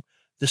 the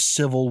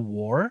Civil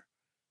War.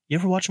 You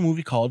ever watch a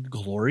movie called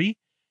Glory?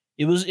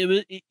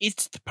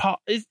 It's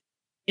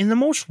in the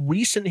most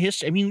recent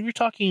history. I mean, we're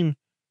talking,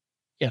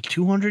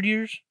 200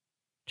 years,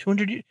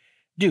 200 years.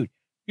 Dude,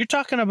 you're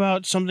talking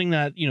about something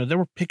that, there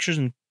were pictures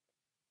and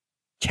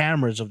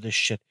cameras of this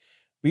shit.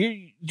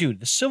 Dude,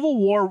 the Civil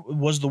War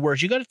was the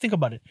worst. You got to think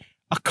about it.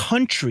 A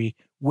country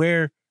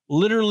where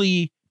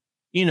literally,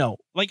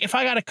 like if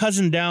I got a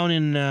cousin down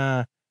in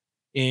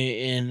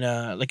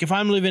like if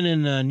I'm living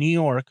in New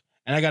York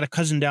and I got a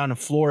cousin down in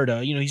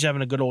Florida, he's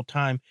having a good old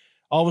time.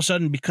 all of a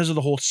sudden, because of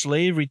the whole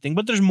slavery thing,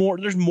 but there's more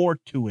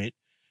to it.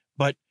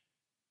 But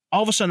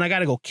all of a sudden I got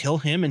to go kill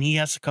him and he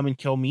has to come and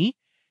kill me.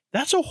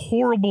 That's a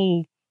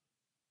horrible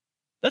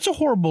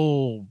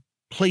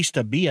place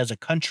to be as a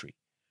country,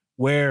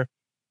 where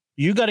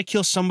you got to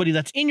kill somebody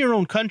that's in your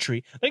own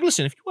country. Like,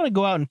 listen, if you want to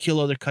go out and kill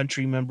other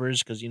country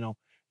members because, you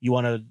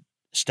want to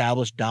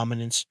establish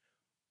dominance,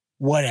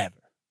 whatever.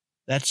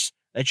 That's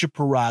your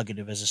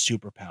prerogative as a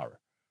superpower.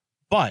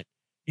 But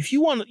if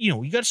you want to,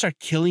 you got to start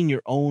killing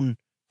your own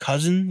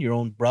cousin, your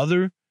own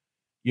brother,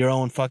 your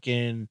own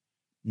fucking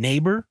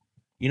neighbor.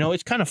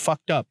 It's kind of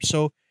fucked up.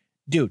 So,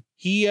 dude,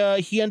 he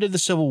ended the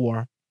Civil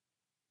War.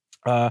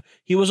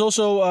 He was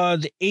also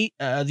the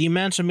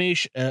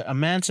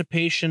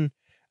Emancipation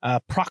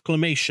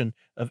Proclamation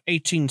of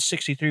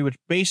 1863, which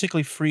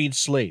basically freed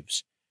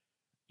slaves.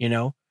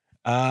 And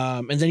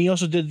then he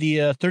also did the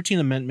 13th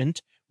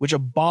Amendment, which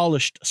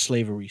abolished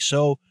slavery.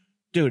 So,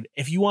 dude,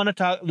 if you want to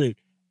talk, dude,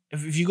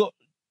 if you go,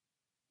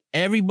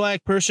 every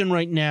black person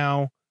right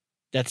now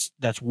that's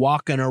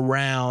walking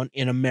around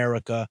in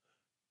America,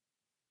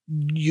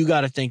 you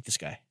got to thank this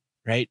guy,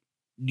 right?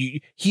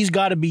 He's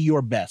got to be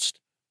your best,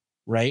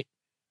 right?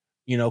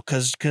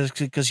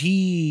 Because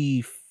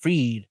he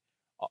freed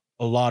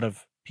a lot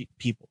of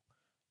people,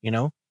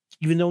 even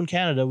though in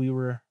Canada we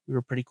were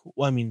pretty cool.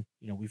 Well, I mean,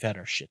 we've had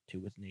our shit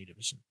too with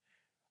natives,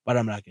 but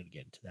I'm not going to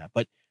get into that.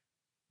 But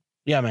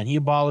yeah, man, he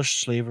abolished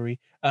slavery.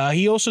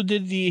 He also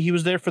he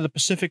was there for the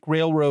Pacific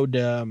Railroad.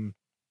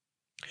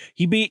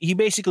 He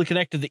basically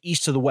connected the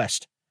East to the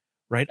West,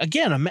 right?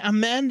 Again, a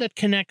man that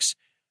connects,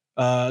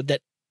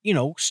 that,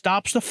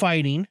 stops the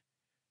fighting,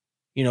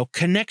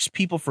 connects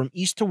people from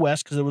East to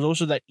West, because there was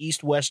also that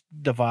East-West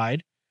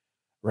divide,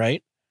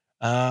 right?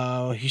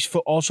 He's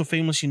also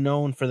famously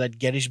known for that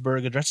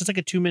Gettysburg Address. It's like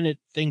a 2-minute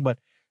thing, but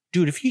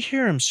dude, if you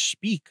hear him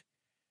speak,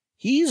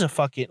 he's a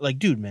fucking, like,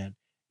 dude, man.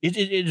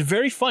 It's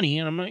very funny,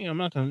 and I'm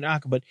not gonna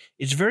knock it, but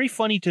it's very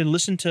funny to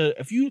listen to.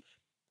 If you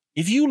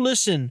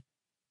listen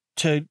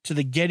to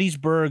the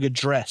Gettysburg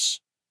Address,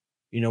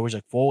 where it's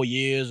like 4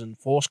 years and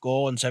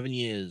 7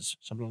 years,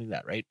 something like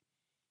that, right?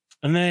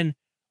 And then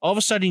all of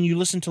a sudden you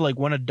listen to like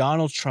one of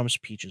Donald Trump's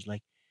speeches,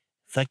 like,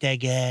 fuck that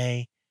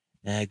guy,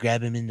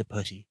 grab him in the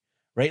pussy,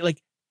 right?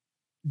 Like,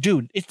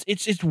 dude,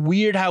 it's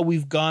weird how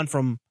we've gone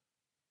from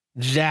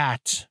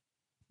that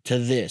to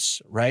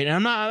this, right? And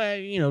I'm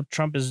not,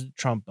 Trump is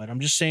Trump, but I'm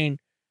just saying,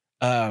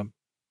 yeah,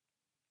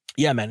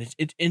 man,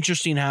 it's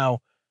interesting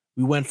how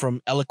we went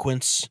from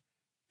eloquence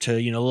to,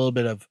 a little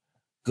bit of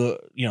good,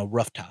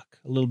 rough talk,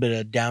 a little bit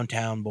of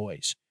downtown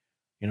boys,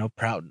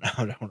 proud.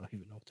 I don't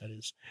even know what that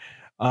is.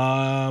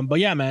 But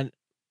yeah, man,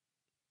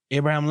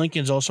 Abraham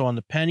Lincoln's also on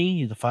the penny,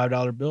 he's the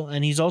 $5 bill,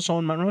 and he's also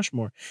on Mount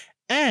Rushmore.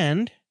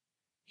 And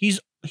he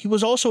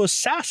was also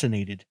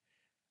assassinated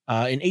in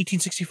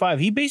 1865.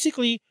 He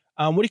basically,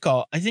 what do you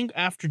call it? I think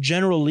after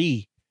General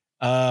Lee,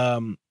 there,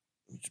 right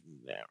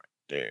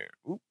there.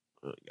 Oop,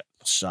 got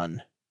the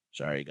sun.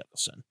 Sorry, I got the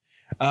sun.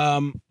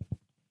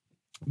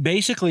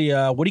 Basically,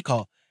 what do you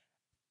call it?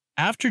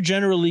 After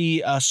General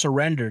Lee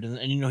surrendered, and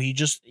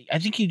I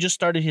think he just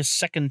started his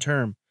second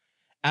term.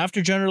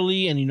 After General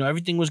Lee, and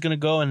everything was gonna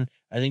go, and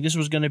I think this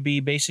was gonna be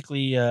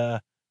basically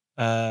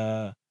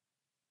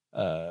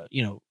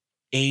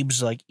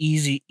Abe's like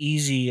easy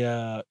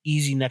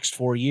next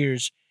 4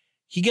 years.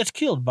 He gets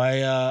killed by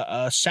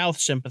a South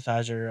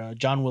sympathizer,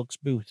 John Wilkes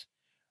Booth,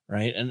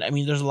 right? And I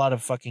mean, there's a lot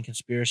of fucking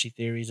conspiracy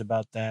theories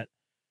about that,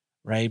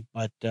 right?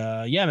 But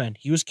yeah, man,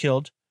 he was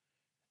killed.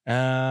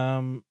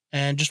 And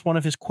just one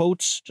of his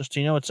quotes, just so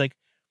you know, it's like,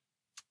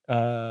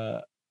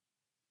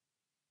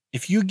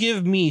 if you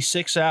give me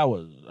 6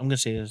 hours, I'm gonna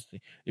say this: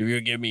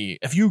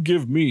 if you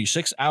give me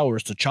 6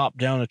 hours to chop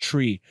down a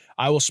tree,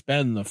 I will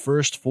spend the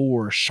first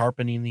 4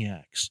 sharpening the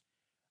axe.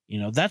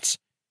 That's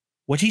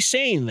what he's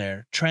saying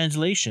there.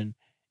 Translation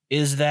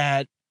is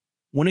that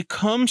when it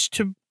comes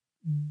to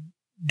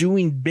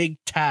doing big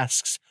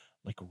tasks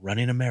like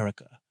running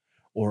America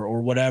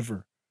or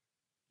whatever,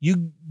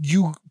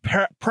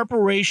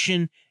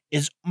 preparation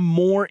is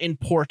more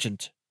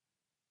important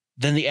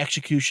than the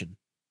execution.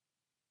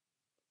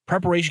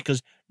 Preparation,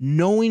 because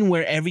knowing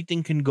where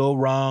everything can go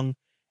wrong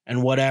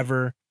and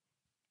whatever,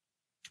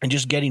 and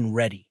just getting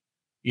ready,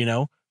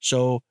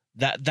 So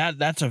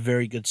that's a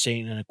very good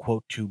saying and a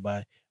quote too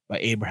by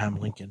Abraham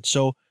Lincoln.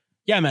 So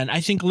yeah, man,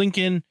 I think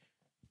Lincoln,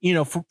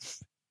 for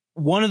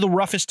one of the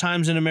roughest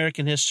times in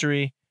American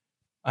history,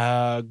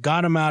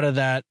 got him out of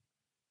that,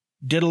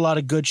 did a lot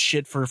of good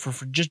shit for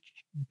just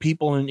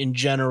people in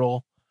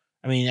general.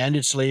 I mean,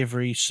 ended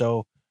slavery,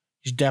 so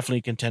he's definitely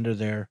a contender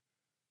there.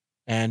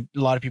 And a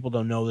lot of people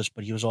don't know this,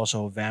 but he was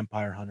also a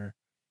vampire hunter,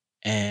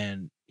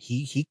 and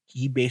he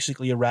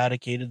basically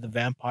eradicated the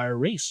vampire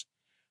race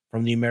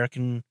from the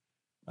American,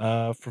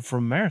 from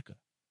America.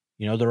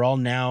 They're all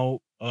now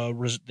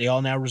they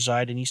all now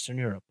reside in Eastern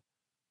Europe,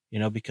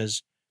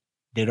 because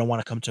they don't want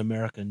to come to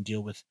America and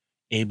deal with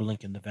Abe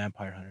Lincoln, the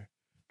vampire hunter.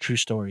 True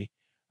story.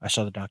 I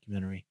saw the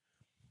documentary.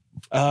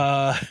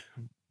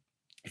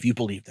 If you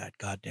believe that,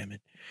 God damn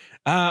it.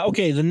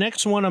 Okay, the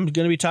next one I'm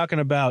going to be talking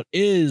about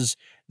is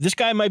this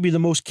guy might be the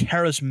most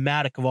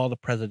charismatic of all the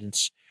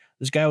presidents.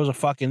 This guy was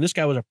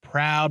a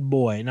proud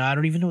boy. Now, I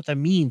don't even know what that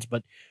means,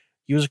 but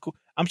he was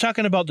I'm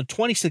talking about the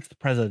 26th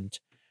president.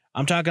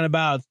 I'm talking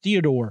about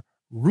Theodore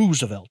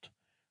Roosevelt.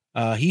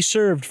 He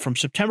served from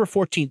September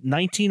 14th,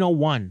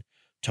 1901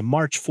 to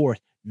March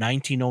 4th,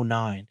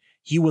 1909.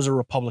 He was a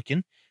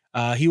Republican.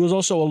 He was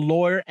also a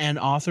lawyer and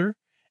author.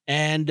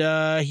 And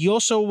he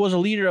also was a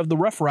leader of the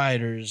Rough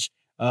Riders,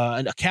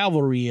 a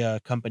cavalry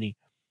company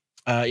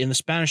in the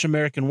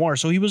Spanish-American War.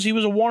 So he was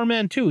a war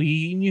man too.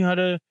 He knew how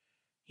to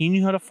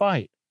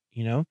fight.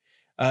 You know,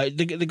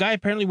 the guy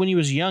apparently when he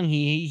was young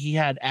he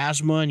had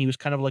asthma and he was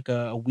kind of like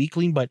a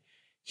weakling, but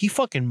he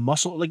fucking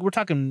muscled. Like we're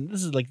talking,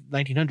 this is like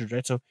 1900s,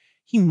 right? So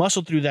he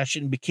muscled through that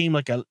shit and became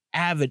like an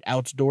avid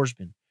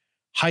outdoorsman,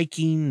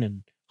 hiking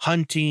and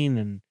hunting.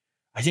 And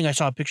I think I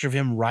saw a picture of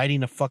him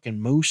riding a fucking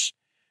moose.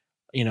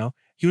 You know,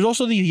 he was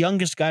also the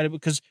youngest guy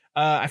because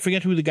I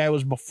forget who the guy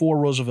was before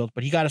Roosevelt,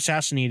 but he got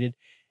assassinated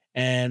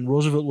and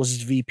Roosevelt was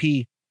his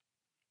VP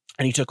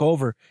and he took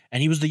over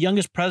and he was the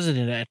youngest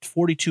president at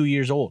 42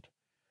 years old,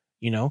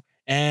 you know?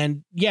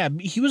 And yeah,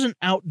 he was an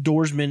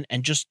outdoorsman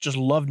and just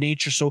loved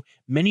nature. So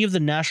many of the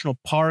national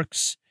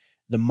parks,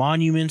 the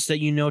monuments that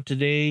you know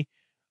today,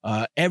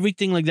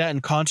 everything like that,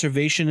 and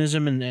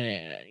conservationism and,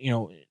 you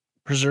know,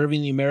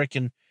 preserving the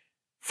American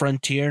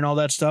frontier and all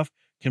that stuff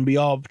can be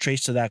all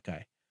traced to that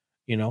guy,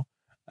 you know?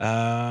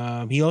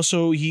 He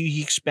also,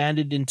 he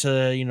expanded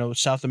into, you know,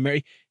 South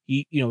America.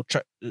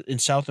 In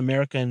South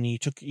America, and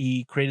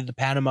he created the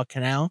Panama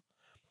Canal,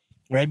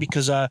 right?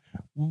 Because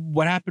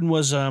what happened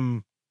was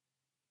there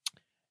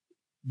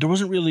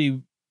wasn't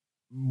really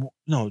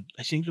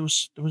I think there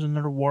was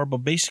another war,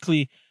 but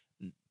basically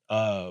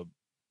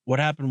what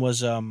happened was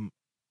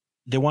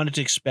they wanted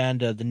to expand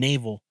the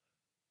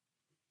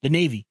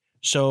Navy.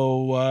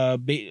 So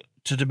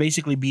to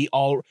basically be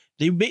all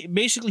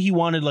basically he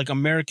wanted like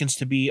Americans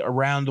to be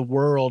around the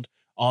world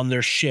on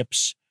their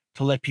ships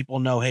to let people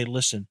know, hey,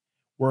 listen,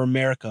 we're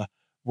America.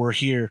 We're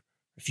here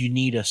if you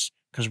need us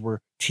because we're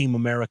Team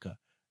America,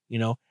 you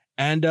know.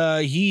 And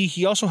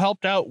he also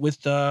helped out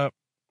with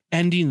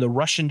ending the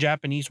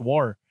Russian-Japanese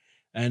War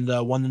and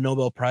won the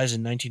Nobel Prize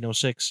in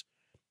 1906.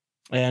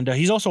 And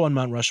he's also on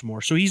Mount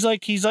Rushmore. So he's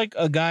like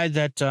a guy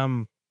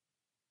that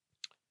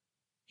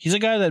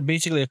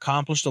basically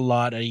accomplished a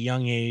lot at a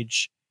young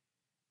age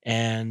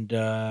and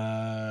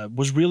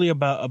was really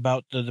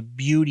about the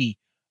beauty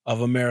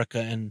of America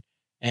and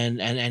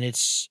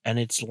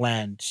its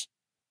land.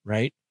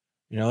 Right?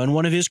 You know, and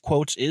one of his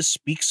quotes is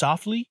speak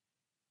softly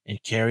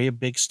and carry a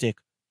big stick.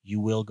 You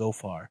will go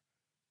far.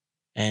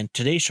 And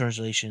today's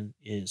translation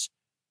is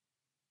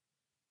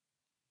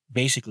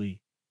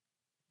basically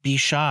be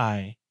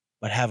shy,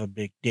 but have a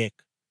big dick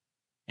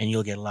and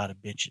you'll get a lot of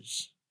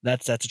bitches.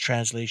 That's a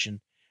translation.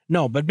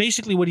 No, but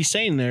basically what he's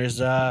saying there is,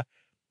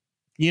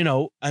 you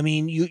know, I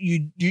mean,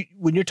 you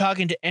when you're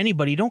talking to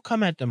anybody, don't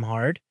come at them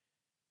hard.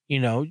 You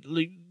know,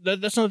 like,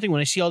 that's another thing.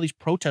 When I see all these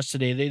protests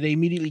today, they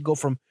immediately go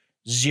from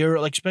 0,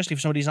 like especially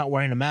if somebody's not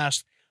wearing a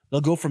mask, they'll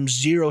go from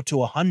 0 to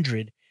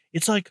 100.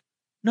 It's like,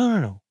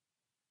 no.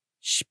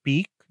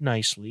 Speak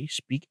nicely,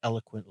 speak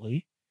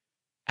eloquently,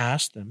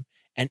 ask them,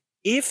 and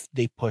if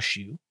they push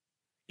you,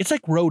 it's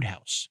like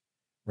Roadhouse,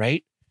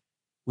 right?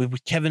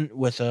 With Kevin,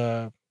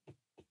 God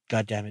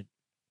damn it,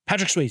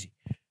 Patrick Swayze,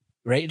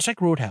 right? It's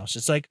like Roadhouse.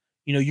 It's like,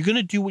 you know, you're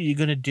gonna do what you're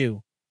gonna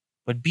do,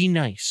 but be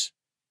nice.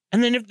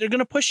 And then if they're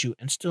gonna push you,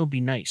 and still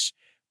be nice,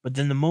 but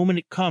then the moment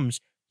it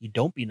comes, you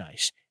don't be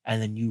nice. And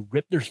then you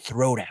rip their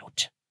throat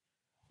out,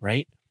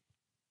 right?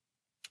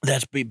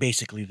 That's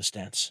basically the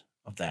stance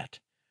of that.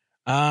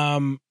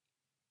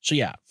 So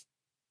yeah,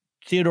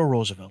 Theodore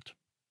Roosevelt.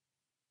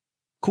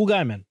 Cool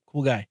guy, man.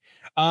 Cool guy.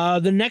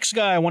 The next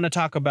guy I want to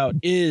talk about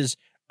is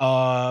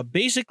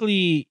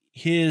basically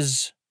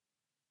his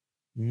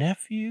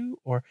nephew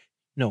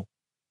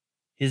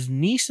his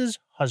niece's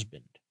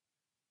husband.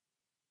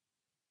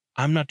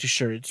 I'm not too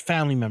sure. It's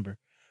family member.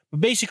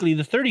 But basically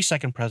the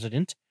 32nd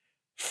president,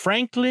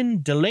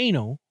 Franklin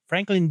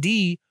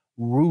D.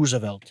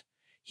 Roosevelt.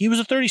 He was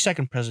the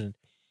 32nd president.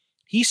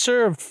 He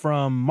served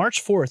from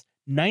March 4th,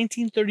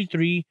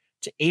 1933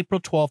 to April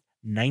 12th,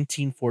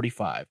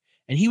 1945.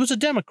 And he was a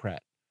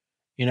Democrat,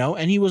 you know,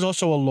 and he was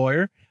also a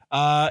lawyer.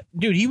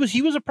 Dude,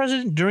 he was a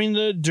president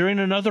during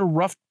another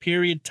rough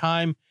period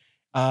time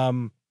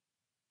in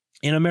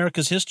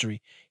America's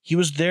history. He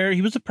was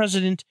the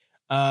president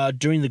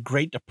during the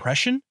Great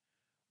Depression,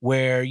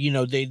 where, you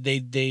know,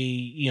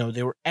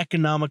 they were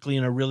economically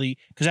in a really,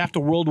 because after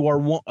World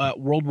War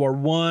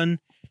I,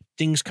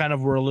 things kind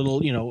of were a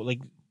little, you know, like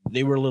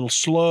they were a little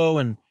slow,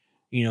 and,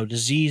 you know,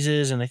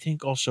 diseases, and I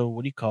think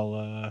also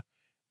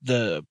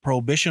the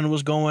prohibition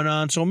was going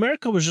on. So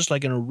America was just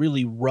like in a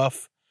really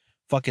rough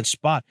fucking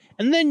spot.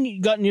 And then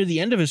you got near the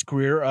end of his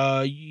career,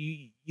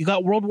 you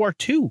got World War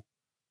II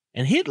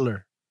and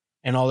Hitler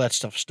and all that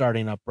stuff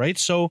starting up, right?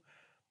 So,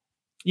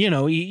 you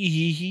know,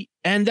 he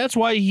and that's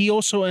why he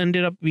also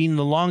ended up being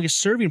the longest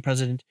serving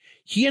president.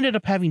 He ended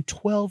up having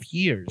 12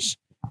 years,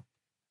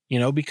 you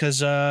know,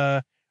 because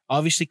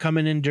obviously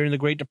coming in during the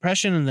Great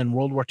Depression and then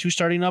World War II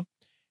starting up.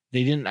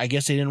 I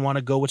guess they didn't want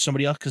to go with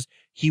somebody else because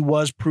he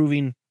was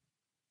proving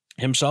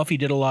himself. He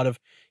did a lot of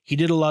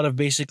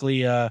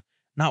basically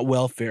not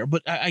welfare,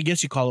 but I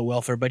guess you call it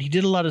welfare, but he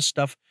did a lot of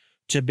stuff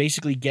to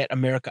basically get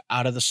America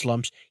out of the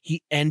slumps.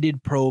 He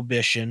ended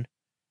prohibition,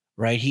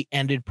 right? He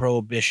ended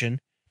prohibition.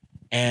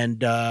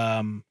 And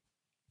hold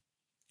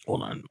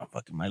on,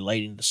 my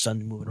lighting, the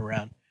sun's moving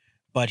around.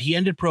 But he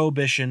ended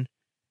prohibition,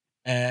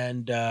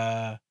 and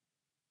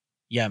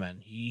yeah, man,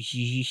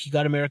 he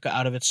got America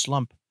out of its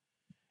slump.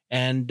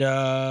 And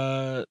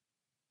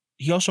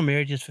he also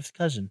married his fifth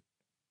cousin.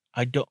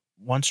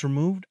 Once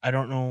removed. I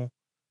don't know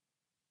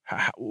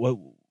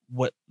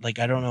what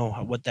I don't know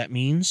what that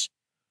means.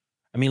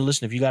 I mean,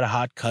 listen, if you got a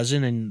hot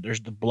cousin and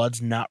the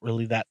blood's not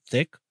really that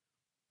thick,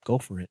 go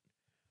for it,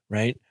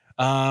 right?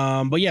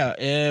 But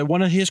yeah,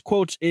 one of his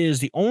quotes is,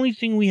 "The only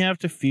thing we have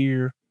to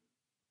fear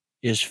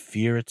is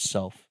fear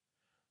itself."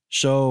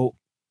 So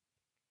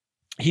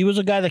he was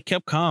a guy that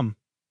kept calm.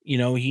 He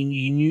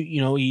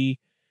knew,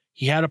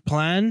 he had a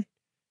plan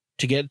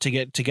to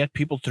get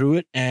people through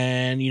it.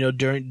 And,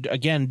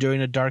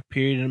 during a dark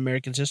period in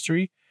American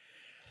history,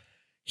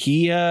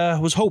 he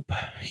was hope.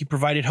 He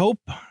provided hope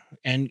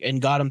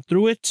and got him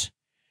through it.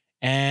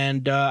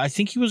 And I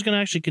think he was going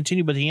to actually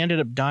continue, but he ended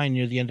up dying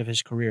near the end of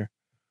his career.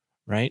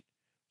 Right.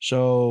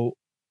 So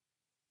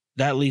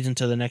that leads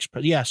into the next.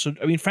 So,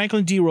 I mean,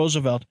 Franklin D.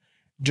 Roosevelt,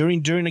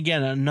 during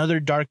again, another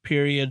dark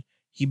period,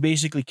 he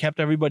basically kept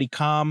everybody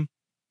calm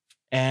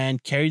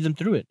and carried them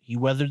through it. He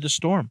weathered the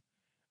storm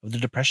of the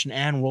Depression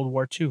and World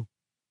War II.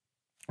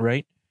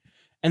 Right.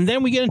 And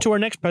then we get into our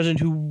next president,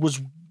 who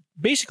was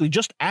basically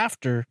just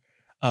after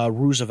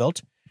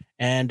Roosevelt.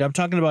 And I'm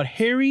talking about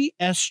Harry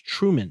S.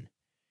 Truman.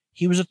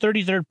 He was the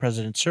 33rd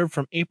president, served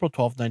from April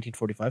 12th,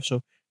 1945.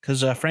 So,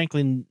 because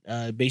Franklin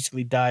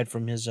basically died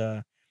from his,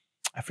 I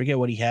forget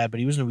what he had, but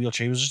he was in a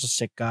wheelchair. He was just a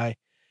sick guy.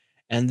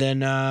 And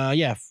then,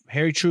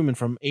 Harry Truman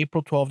from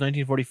April 12th,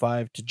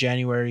 1945 to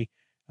January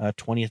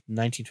 20th,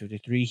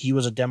 1953. He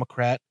was a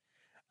Democrat.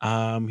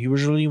 He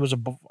originally was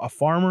a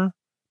farmer,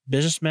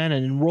 businessman,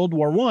 and in World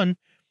War I,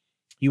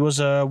 he was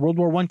a World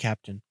War I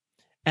captain.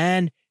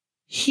 And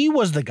he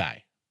was the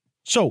guy.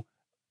 So,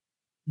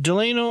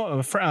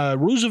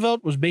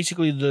 Roosevelt was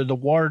basically the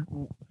war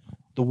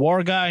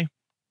guy.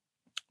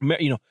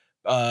 The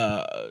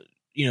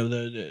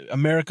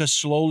America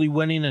slowly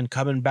winning and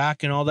coming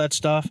back and all that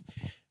stuff.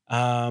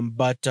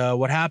 But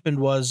what happened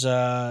was,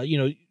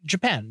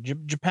 Japan.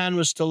 Japan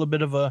was still a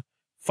bit of a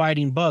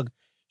fighting bug.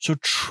 So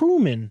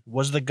Truman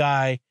was the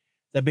guy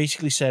that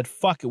basically said,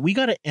 "Fuck it, we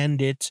got to end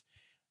it.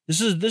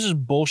 This is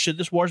bullshit.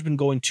 This war's been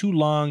going too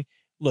long.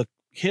 Look,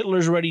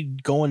 Hitler's already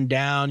going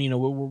down.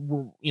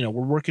 We're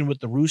working with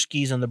the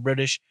Ruskies and the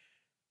British.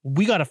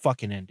 We got to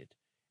fucking end it."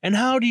 And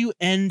how do you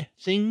end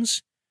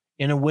things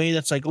in a way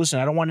that's like, listen,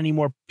 I don't want any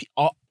more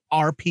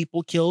our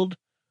people killed.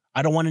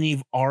 I don't want any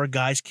of our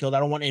guys killed.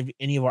 I don't want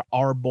any of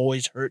our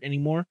boys hurt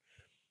anymore.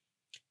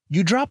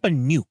 You drop a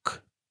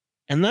nuke.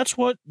 And that's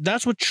what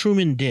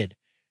Truman did.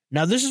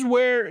 Now, this is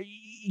where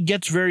it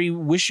gets very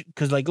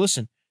because, like,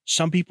 listen,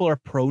 some people are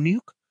pro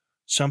nuke.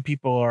 Some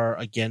people are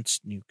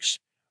against nukes,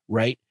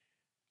 right?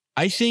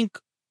 I think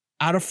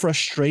out of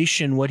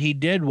frustration, what he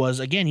did was,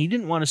 again, he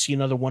didn't want to see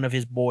another one of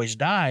his boys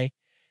die.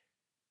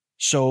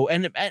 So,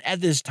 and at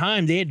this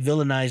time, they had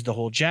villainized the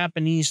whole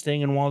Japanese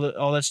thing and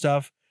all that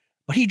stuff.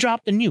 But he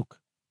dropped the nuke.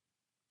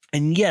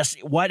 And yes,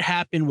 what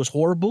happened was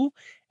horrible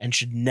and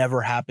should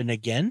never happen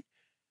again.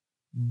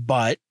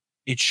 But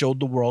it showed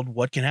the world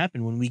what can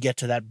happen when we get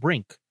to that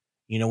brink.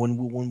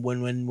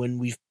 When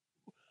we've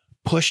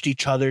pushed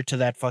each other to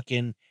that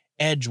fucking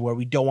edge where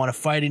we don't want to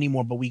fight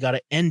anymore, but we got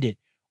to end it.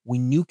 We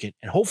nuke it.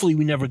 And hopefully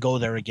we never go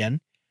there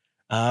again.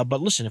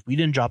 But listen, if we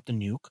didn't drop the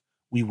nuke,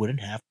 we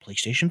wouldn't have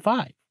PlayStation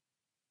 5.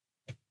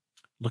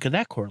 Look at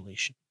that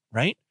correlation,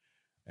 right?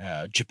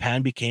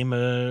 Japan became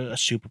a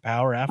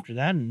superpower after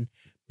that and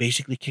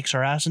basically kicks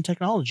our ass in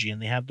technology,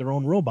 and they have their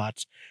own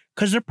robots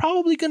because they're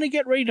probably going to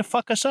get ready to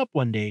fuck us up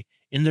one day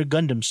in their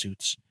Gundam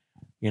suits,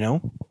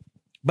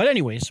 But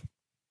anyways,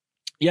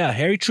 yeah,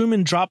 Harry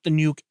Truman dropped the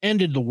nuke,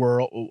 ended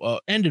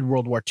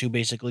World War II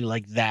basically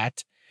like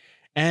that.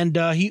 And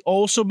he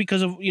also,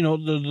 because of,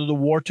 the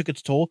war took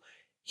its toll,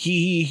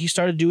 he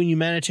started doing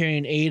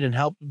humanitarian aid and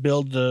helped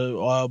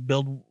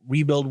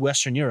rebuild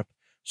Western Europe.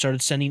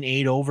 Started sending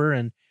aid over,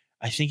 and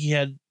I think he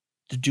had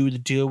to do the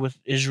deal with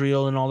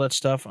Israel and all that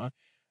stuff.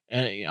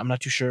 And I'm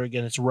not too sure.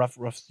 Again, it's a rough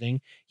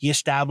thing. He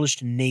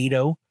established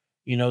NATO.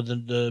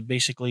 The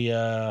basically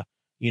all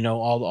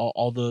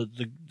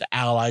the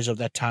allies of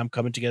that time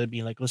coming together,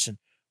 being like, listen,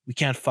 we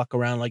can't fuck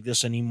around like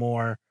this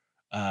anymore.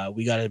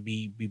 We got to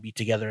be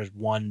together as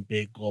one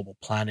big global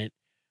planet.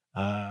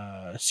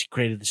 He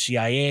created the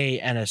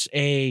CIA,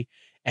 NSA,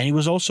 and he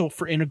was also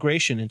for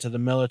integration into the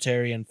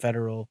military and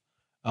federal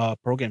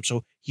program.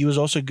 So he was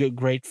also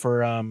great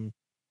for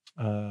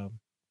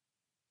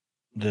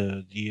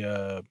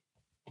the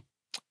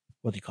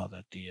what do you call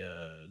that?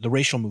 The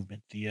racial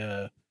movement,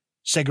 the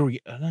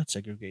not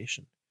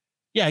segregation.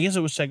 Yeah, I guess it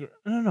was I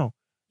don't know.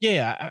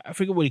 Yeah, I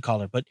forget what he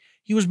called it, but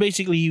he was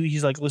basically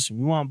he's like, listen,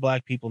 we want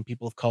black people and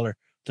people of color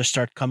to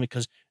start coming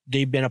because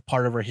they've been a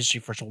part of our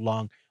history for so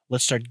long.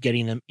 Let's start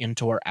getting them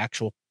into our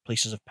actual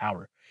places of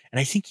power. And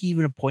I think he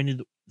even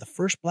appointed the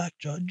first black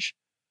judge,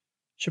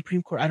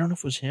 Supreme Court. I don't know if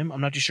it was him. I'm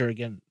not too sure.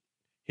 Again,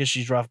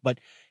 history's rough, but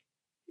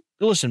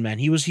listen, man,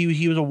 he was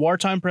a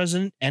wartime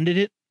president, ended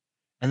it,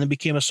 and then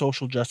became a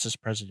social justice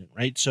president,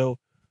 right? So,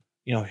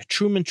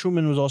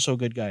 Truman was also a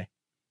good guy,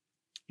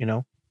 you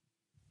know.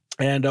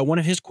 And one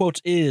of his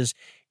quotes is,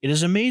 "It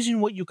is amazing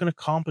what you can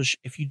accomplish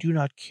if you do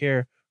not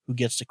care who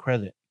gets the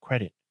credit."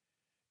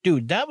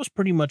 Dude, that was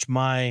pretty much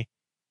my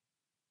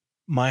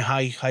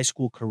high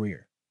school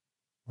career,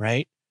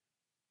 right?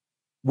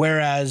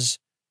 Whereas,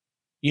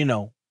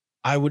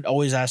 I would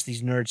always ask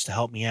these nerds to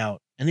help me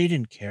out, and they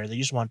didn't care. They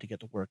just wanted to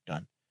get the work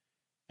done,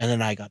 and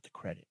then I got the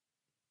credit,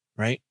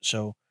 right?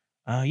 So,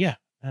 yeah,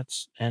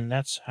 that's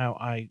how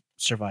I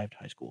survived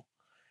high school.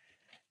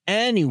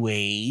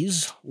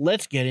 Anyways,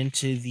 let's get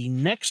into the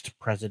next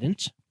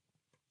president.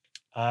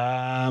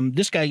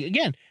 This guy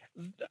again.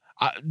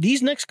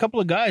 These next couple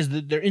of guys,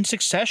 they're in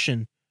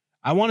succession.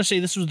 I want to say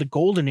this was the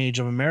golden age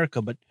of America,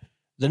 but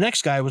the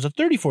next guy was the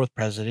 34th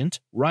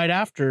president, right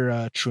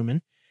after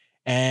Truman,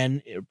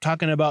 and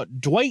talking about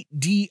Dwight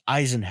D.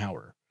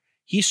 Eisenhower.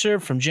 He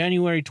served from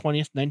January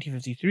 20th,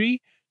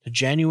 1953 to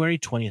January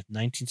 20th,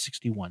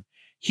 1961.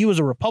 He was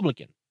a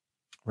Republican,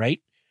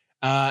 right?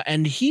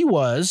 And he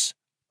was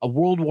a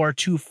World War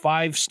II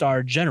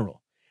 5-star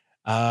general.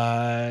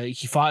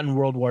 He fought in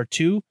World War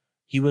II.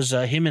 He was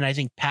him and I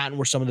think Patton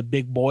were some of the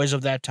big boys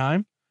of that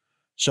time.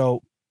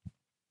 So,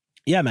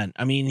 yeah, man.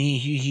 I mean,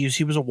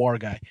 he was a war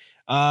guy.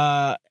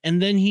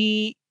 And then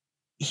he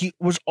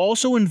was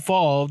also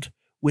involved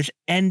with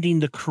ending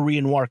the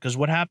Korean War, because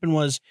what happened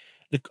was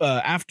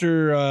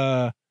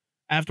after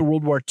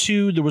World War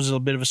II, there was a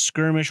bit of a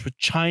skirmish with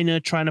China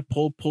trying to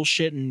pull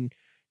shit and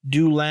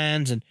do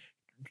lands and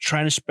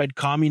trying to spread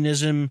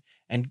communism,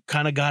 and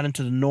kind of got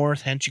into the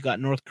north. Hence, you got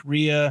North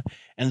Korea,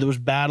 and there was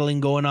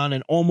battling going on,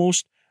 and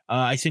almost,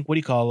 I think,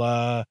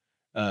 U.S.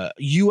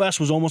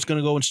 was almost going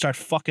to go and start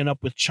fucking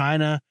up with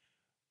China,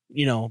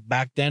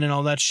 back then and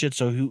all that shit.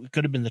 So it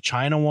could have been the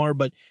China War,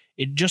 but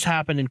it just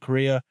happened in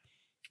Korea.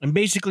 And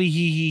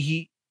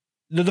basically,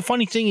 the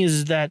funny thing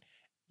is that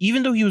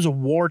even though he was a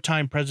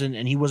wartime president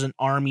and he was an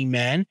army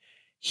man,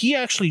 he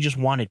actually just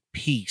wanted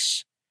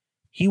peace.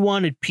 He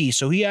wanted peace.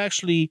 So he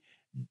actually,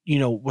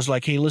 was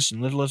like, hey,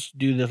 listen, let's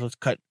do this. Let's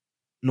cut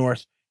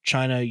North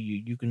China.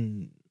 You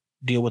can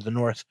deal with the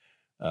North.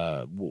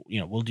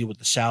 We'll deal with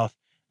the South.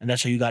 And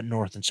that's how you got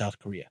North and South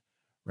Korea,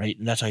 right?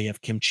 And that's how you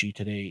have kimchi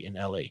today in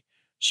LA.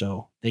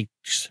 So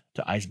thanks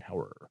to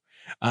Eisenhower.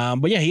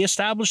 But yeah, he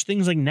established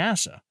things like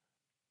NASA.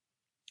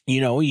 He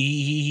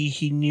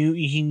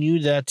knew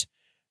that,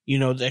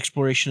 the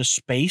exploration of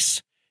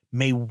space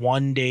may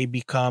one day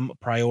become a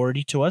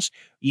priority to us,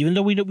 even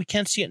though we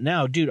can't see it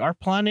now. Dude, our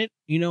planet,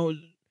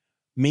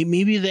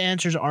 maybe the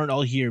answers aren't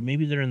all here.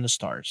 Maybe they're in the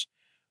stars,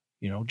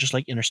 just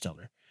like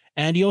Interstellar.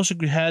 And he also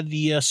had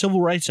the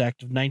Civil Rights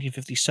Act of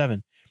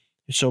 1957.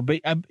 So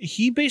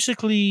he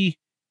basically,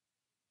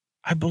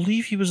 I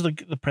believe he was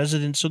the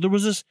president. So there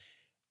was this,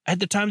 at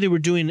the time they were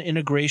doing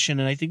integration,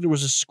 and I think there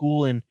was a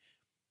school in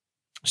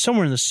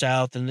somewhere in the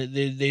South, and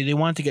they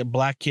wanted to get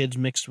black kids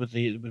mixed with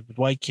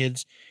white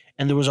kids,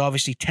 and there was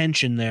obviously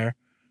tension there.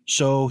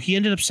 So he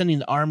ended up sending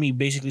the army,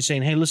 basically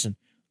saying, hey, listen,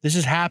 this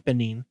is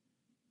happening,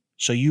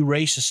 so you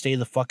racists stay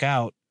the fuck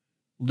out.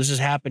 This is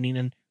happening,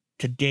 and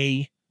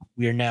today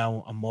we are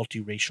now a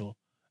multiracial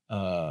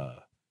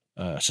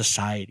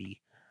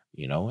society,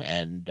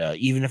 and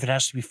even if it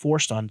has to be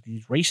forced on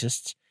these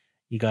racists,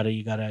 you gotta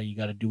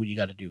do what you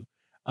gotta do.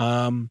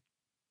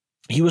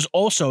 He was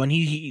also, and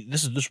he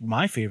this is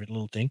my favorite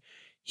little thing.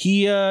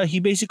 He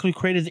basically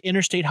created the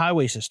interstate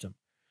highway system.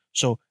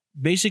 So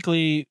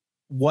basically,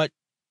 what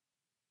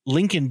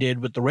Lincoln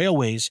did with the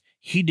railways,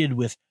 he did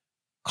with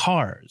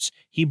cars.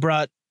 He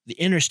brought the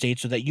interstate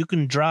so that you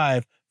can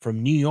drive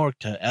from New York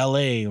to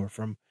LA, or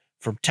from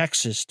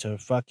Texas to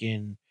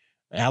fucking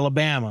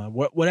Alabama,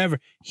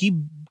 whatever.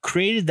 He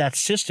created that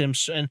system.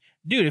 And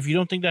dude, if you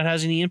don't think that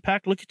has any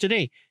impact, look at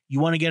today. You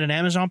want to get an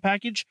Amazon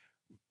package,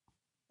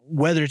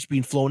 whether it's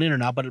being flown in or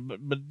not,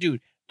 but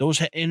dude,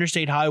 those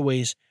interstate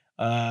highways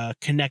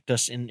connect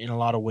us in a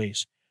lot of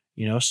ways,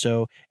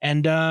 So,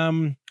 and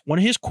one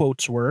of his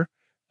quotes were,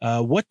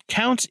 "What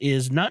counts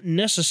is not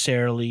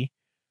necessarily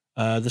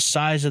the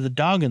size of the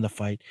dog in the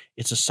fight;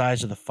 it's the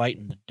size of the fight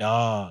in the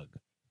dog."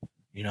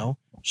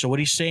 So what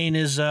he's saying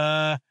is,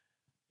 don't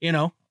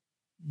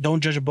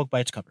judge a book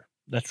by its cover.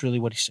 That's really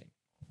what he's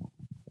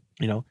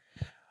saying.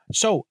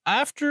 So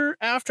after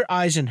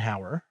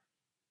Eisenhower.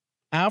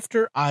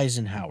 After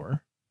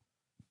Eisenhower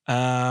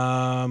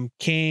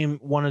came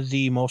one of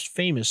the most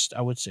famous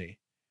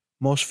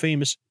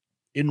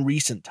in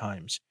recent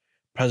times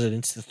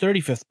presidents, the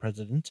 35th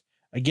president.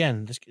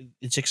 Again,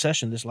 in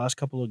succession, this last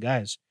couple of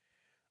guys.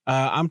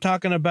 I'm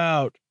talking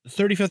about the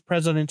 35th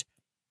president,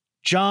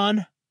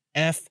 John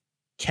F.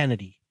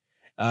 Kennedy.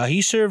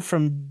 He served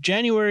from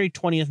January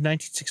 20th,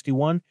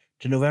 1961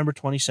 to November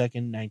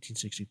 22nd,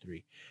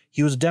 1963.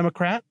 He was a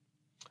Democrat.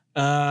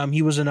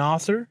 He was an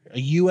author, a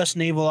U.S.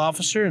 naval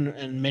officer,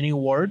 and many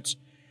awards.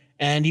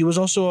 And he was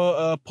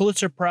also a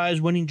Pulitzer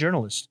Prize winning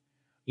journalist,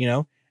 you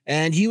know,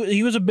 and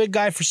he was a big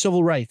guy for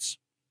civil rights.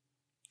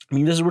 I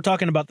mean, we're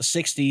talking about the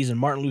 60s and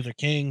Martin Luther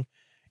King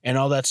and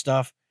all that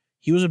stuff.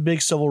 He was a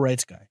big civil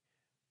rights guy.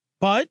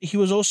 But he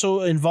was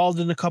also involved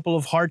in a couple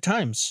of hard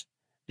times.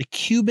 The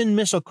Cuban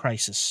Missile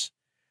Crisis,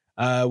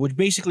 which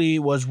basically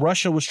was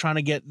Russia was trying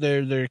to get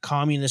their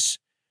communist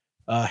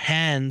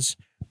hands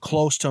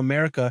close to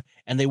America,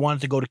 and they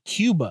wanted to go to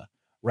Cuba,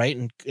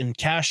 right? And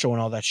Castro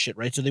and all that shit,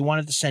 right? So they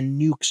wanted to send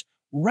nukes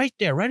right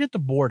there, right at the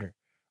border,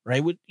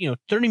 right? With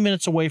 30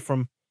 minutes away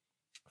from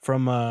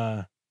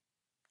the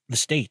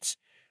States.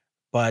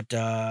 But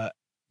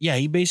yeah,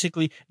 he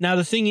basically, now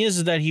the thing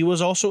is that he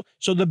was also,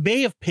 so the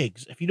Bay of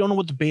Pigs, if you don't know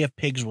what the Bay of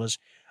Pigs was,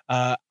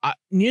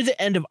 near the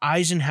end of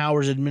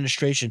Eisenhower's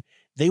administration,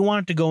 they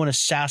wanted to go and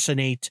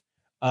assassinate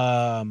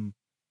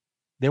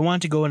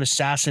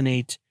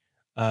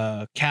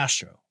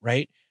Castro,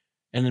 right?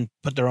 And then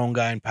put their own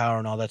guy in power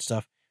and all that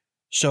stuff.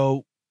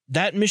 So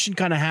that mission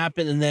kind of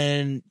happened, and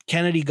then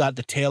Kennedy got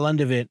the tail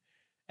end of it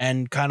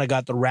and kind of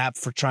got the rap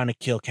for trying to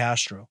kill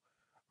Castro,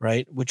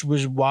 right? Which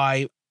was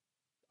why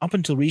up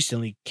until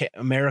recently,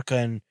 America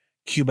and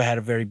Cuba had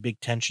a very big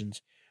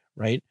tensions,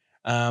 right?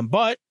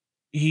 But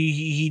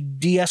he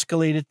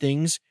de-escalated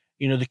things,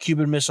 the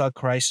Cuban Missile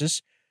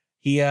Crisis.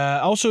 He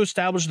also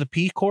established the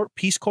Peace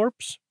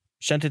Corps,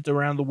 sent it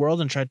around the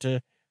world and tried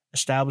to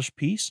establish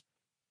peace,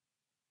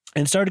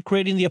 and started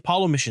creating the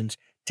Apollo missions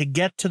to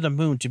get to the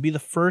moon, to be the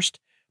first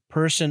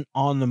person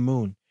on the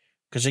moon.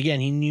 Because again,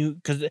 he knew,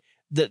 because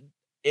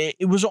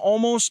it was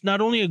almost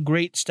not only a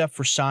great step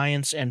for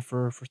science and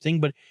for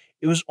thing, but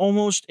it was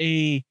almost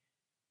a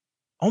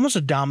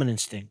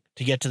dominance thing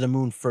to get to the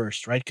moon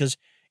first, right? Because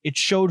it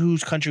showed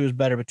whose country was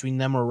better between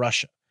them or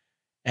Russia.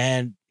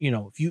 And,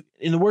 if you,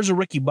 in the words of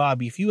Ricky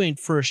Bobby, if you ain't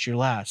first, you're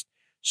last.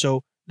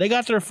 So they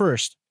got there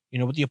first,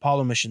 with the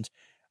Apollo missions.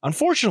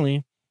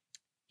 Unfortunately,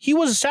 he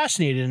was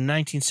assassinated in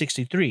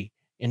 1963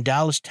 in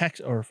Dallas,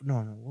 Texas, or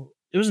no,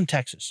 it was in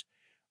Texas.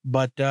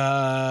 But,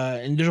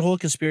 and there's a whole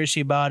conspiracy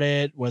about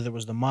it, whether it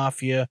was the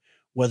mafia,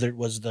 whether it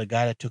was the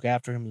guy that took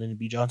after him, Lyndon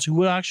B. Johnson, who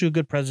was actually a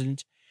good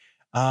president,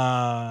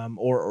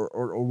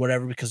 or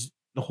whatever, because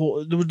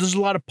there's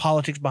a lot of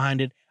politics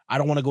behind it. I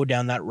don't want to go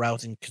down that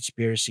route in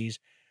conspiracies,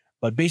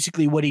 but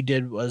basically what he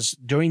did was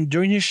during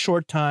his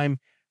short time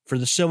for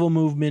the civil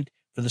movement,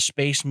 for the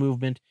space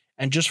movement,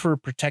 and just for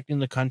protecting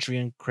the country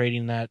and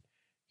creating that,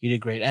 he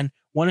did great. And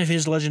one of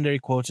his legendary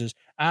quotes is,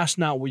 "Ask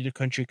not what your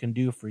country can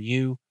do for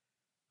you,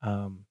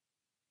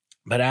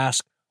 but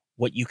ask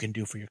what you can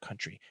do for your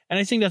country." And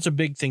I think that's a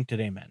big thing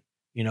today, man.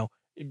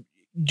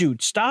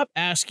 Dude, stop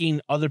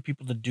asking other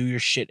people to do your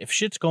shit. If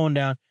shit's going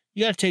down,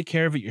 you got to take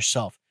care of it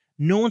yourself.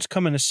 No one's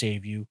coming to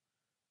save you.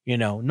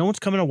 No one's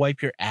coming to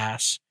wipe your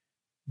ass.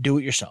 Do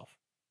it yourself.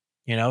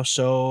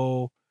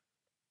 So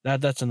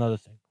that's another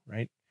thing,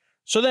 right?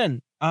 So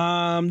then,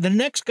 the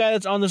next guy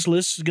that's on this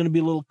list is going to be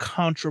a little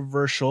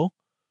controversial.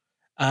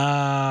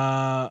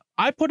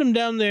 I put him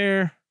down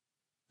there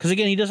because,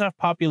 again, he does have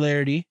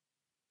popularity.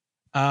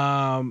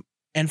 And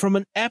from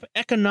an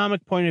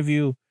economic point of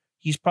view,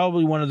 he's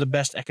probably one of the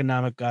best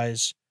economic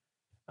guys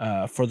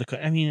for the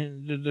country. I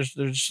mean,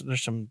 there's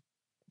some.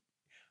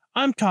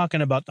 I'm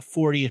talking about the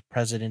 40th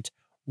president,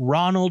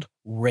 Ronald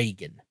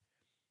Reagan,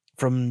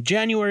 from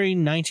January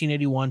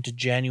 1981 to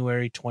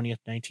January 20th,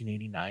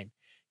 1989.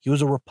 He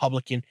was a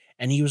Republican,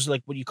 and he was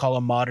like what you call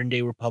a modern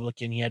day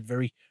Republican. He had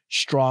very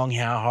strong,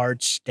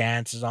 hard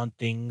stances on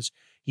things.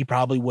 He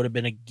probably would have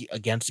been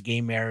against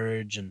gay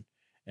marriage and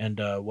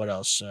what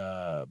else?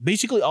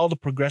 Basically all the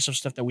progressive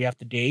stuff that we have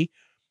today,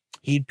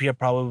 he'd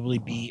probably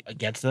be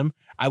against them.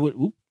 I would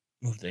move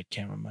the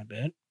camera, my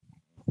bad.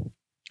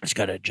 Just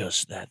gotta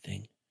adjust that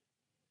thing.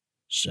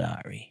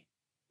 Sorry.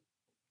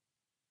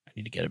 I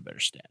need to get a better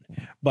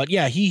stand. But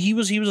yeah, he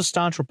was a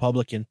staunch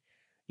Republican,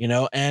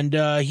 and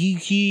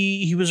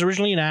he was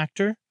originally an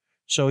actor,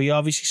 so he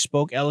obviously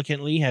spoke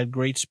eloquently, had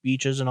great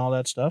speeches and all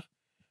that stuff.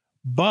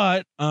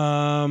 But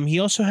he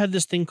also had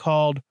this thing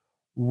called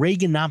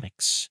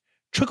Reaganomics,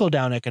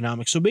 trickle-down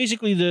economics. So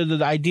basically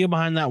the idea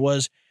behind that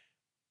was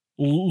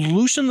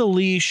loosen the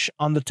leash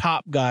on the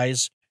top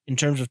guys in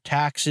terms of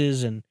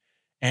taxes and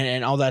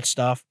all that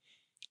stuff,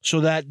 so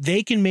that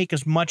they can make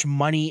as much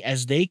money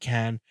as they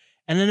can.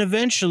 And then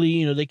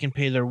eventually, they can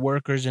pay their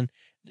workers and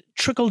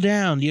trickle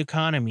down the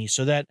economy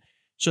so that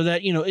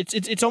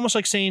it's almost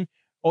like saying,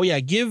 oh yeah,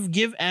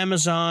 give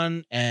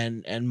Amazon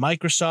and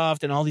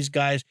Microsoft and all these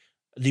guys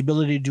the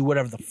ability to do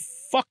whatever the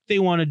fuck they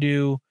want to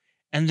do,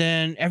 and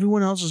then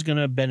everyone else is going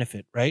to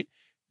benefit, right?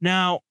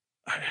 Now,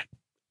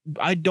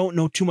 I don't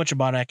know too much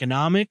about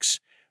economics.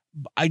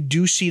 I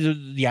do see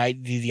the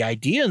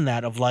idea in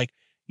that of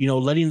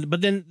letting,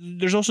 but then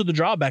there's also the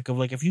drawback of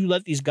if you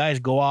let these guys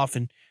go off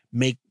and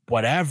make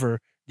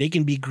whatever, they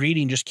can be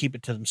greedy and just keep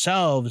it to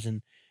themselves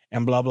and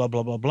blah, blah,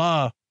 blah, blah,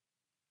 blah.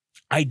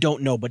 I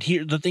don't know. But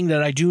here, the thing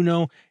that I do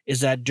know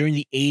is that during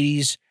the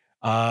 80s,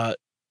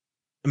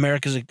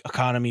 America's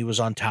economy was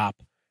on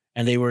top,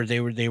 and the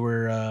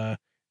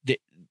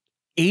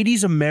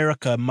 80s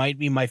America might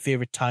be my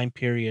favorite time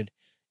period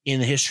in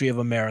the history of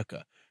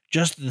America.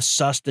 Just the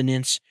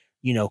sustenance,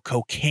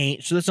 cocaine.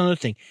 So that's another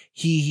thing.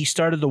 He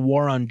started the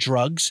war on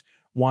drugs,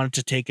 wanted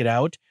to take it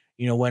out,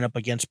 went up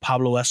against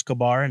Pablo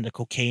Escobar and the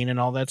cocaine and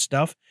all that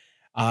stuff.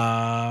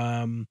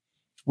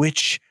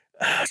 Which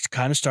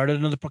kind of started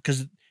another,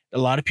 because a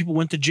lot of people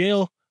went to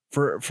jail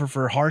for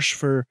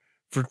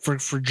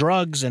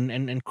drugs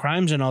and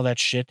crimes and all that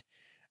shit,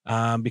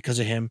 because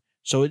of him.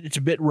 So it's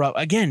a bit rough.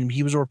 Again,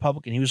 he was a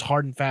Republican. He was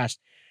hard and fast.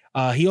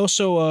 He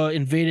also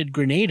invaded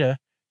Grenada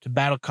to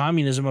battle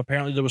communism.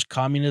 Apparently there was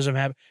communism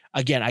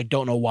again, I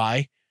don't know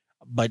why,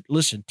 but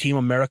listen, Team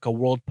America,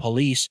 World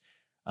Police,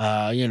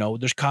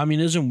 there's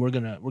communism. We're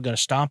gonna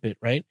stomp it,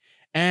 right?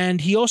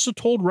 And he also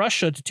told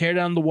Russia to tear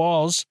down the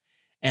walls,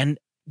 and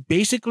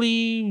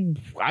basically,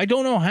 I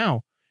don't know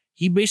how.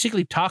 He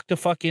basically talked to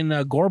fucking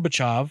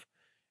Gorbachev,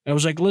 and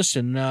was like,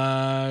 "Listen,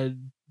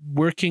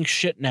 we're king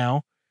shit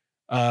now.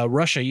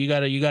 Russia, you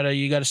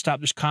gotta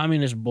stop this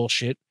communist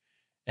bullshit."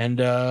 And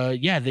the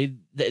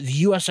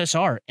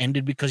USSR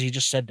ended because he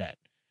just said that,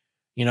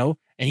 and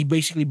he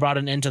basically brought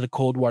an end to the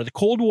Cold War. The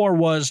Cold War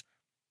was,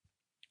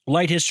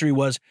 light history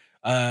was,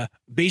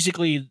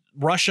 basically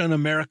Russia and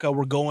America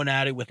were going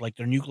at it with like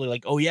their nuclear,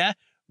 like, oh yeah,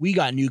 we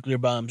got nuclear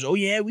bombs. Oh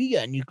yeah, we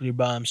got nuclear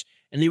bombs.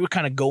 And they were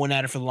kind of going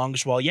at it for the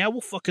longest while. Yeah,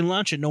 we'll fucking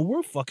launch it. No,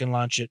 we'll fucking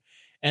launch it.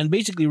 And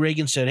basically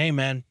Reagan said, hey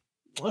man,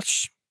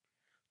 let's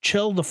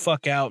chill the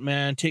fuck out,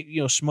 man. Take,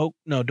 smoke.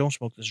 No, don't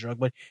smoke this drug,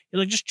 but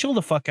you're like, just chill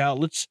the fuck out.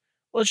 Let's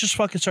just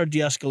fucking start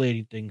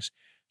de-escalating things.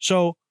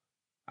 So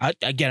I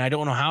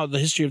don't know how the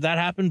history of that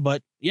happened,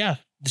 but yeah,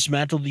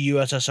 dismantled the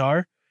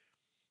USSR.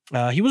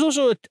 He was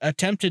also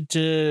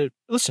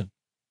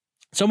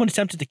someone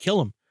attempted to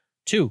kill him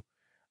too.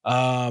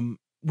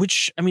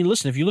 Which, I mean,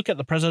 listen, if you look at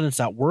the presidents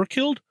that were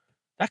killed,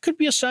 that could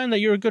be a sign that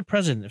you're a good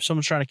president if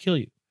someone's trying to kill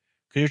you,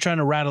 because you're trying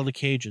to rattle the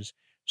cages.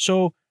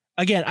 So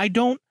again, I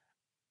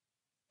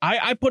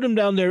put him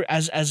down there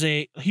as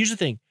here's the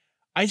thing.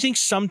 I think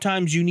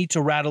sometimes you need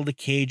to rattle the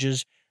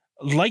cages.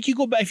 Like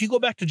if you go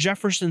back to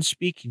Jefferson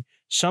speaking,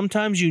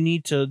 sometimes you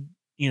need to,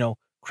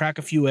 crack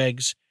a few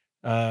eggs,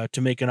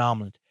 to make an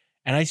omelet.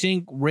 And I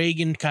think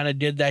Reagan kind of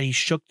did that. He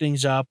shook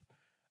things up.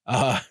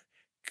 I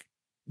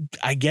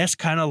guess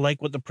kind of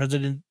like what the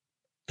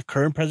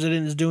current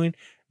president is doing.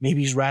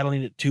 Maybe he's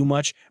rattling it too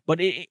much, but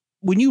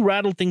when you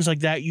rattle things like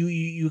that,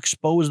 you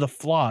expose the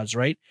flaws,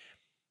 right?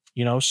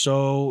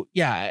 So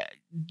yeah,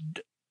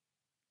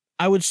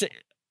 I would say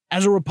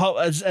as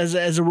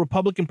a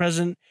Republican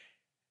president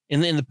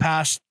in the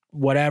past,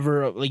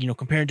 whatever, like,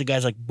 compared to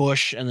guys like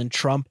Bush and then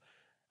Trump,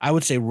 I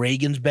would say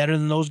Reagan's better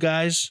than those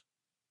guys.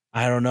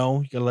 I don't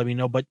know. You gotta let me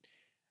know, but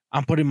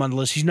I'm putting him on the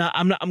list.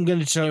 I'm going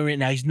to tell you right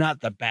now, he's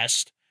not the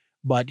best,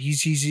 but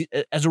he's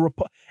as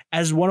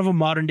one of the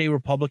modern day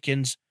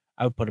Republicans,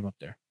 I would put him up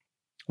there.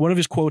 One of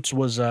his quotes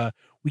was,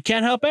 "We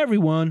can't help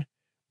everyone,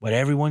 but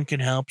everyone can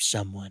help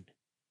someone."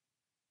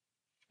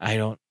 I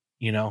don't,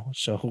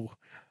 so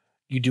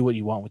you do what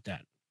you want with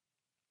that.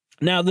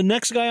 Now, the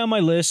next guy on my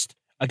list,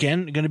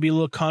 again, going to be a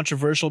little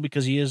controversial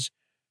because he is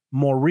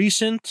more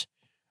recent.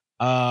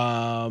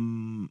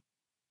 And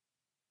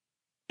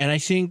I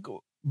think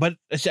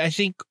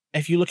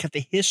if you look at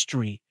the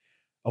history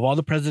of all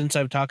the presidents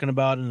I'm talking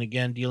about, and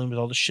again, dealing with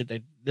all the shit,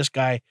 that this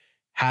guy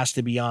has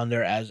to be on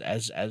there as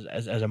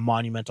a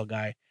monumental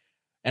guy.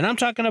 And I'm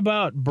talking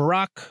about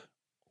Barack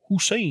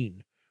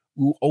Hussein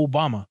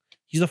Obama.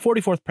 He's the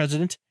 44th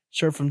president,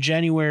 served from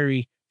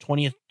January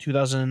 20th,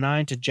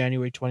 2009 to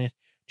January 20th,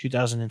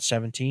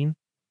 2017.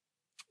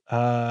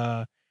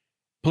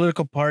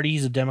 Political party,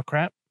 he's a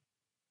Democrat.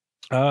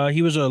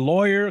 He was a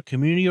lawyer, a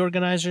community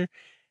organizer,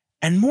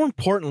 and more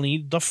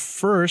importantly, the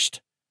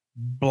first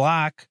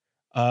black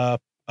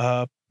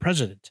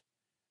president.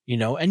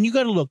 And you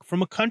got to look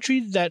from a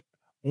country that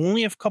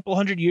only a couple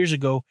hundred years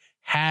ago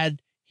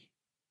had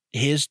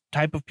his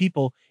type of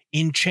people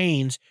in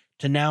chains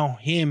to now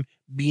him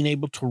being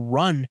able to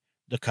run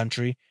the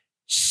country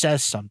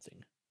says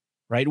something,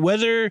 right?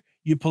 Whether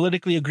you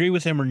politically agree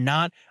with him or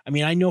not. I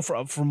mean, I know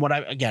from what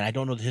I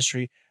don't know the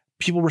history.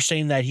 People were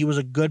saying that he was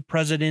a good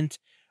president,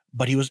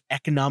 but he was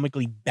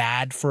economically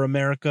bad for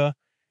America.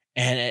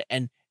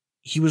 And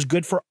he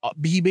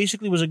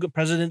basically was a good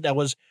president that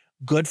was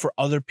good for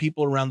other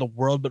people around the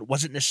world, but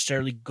wasn't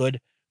necessarily good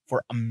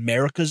for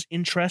America's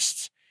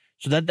interests.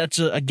 So that's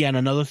again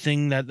another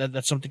thing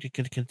that's something to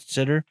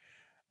consider.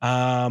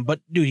 But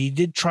dude, he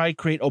did try to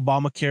create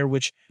Obamacare,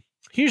 which,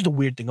 here's the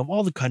weird thing, of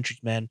all the countries,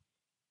 man,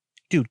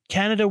 dude,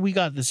 Canada, we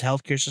got this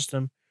healthcare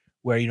system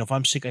where, if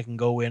I'm sick, I can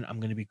go in, I'm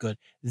going to be good.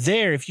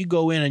 There, if you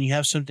go in and you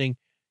have something,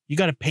 you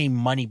got to pay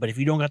money, but if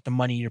you don't got the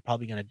money, you're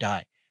probably going to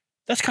die.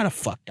 That's kind of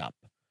fucked up,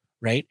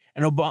 right?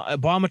 And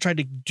Obama tried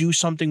to do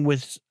something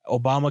with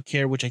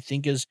Obamacare, which I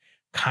think is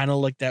kind of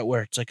like that,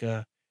 where it's like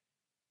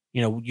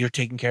you're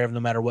taken care of no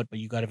matter what, but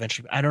you got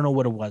eventually, I don't know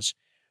what it was.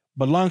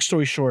 But long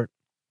story short,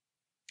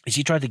 is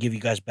he tried to give you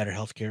guys better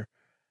healthcare,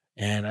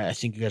 and I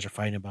think you guys are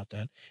fighting about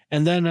that.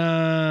 And then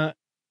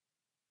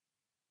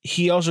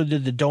he also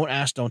did the Don't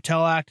Ask, Don't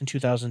Tell Act in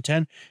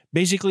 2010.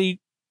 Basically,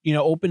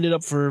 opened it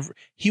up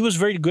he was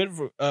very good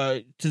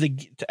to the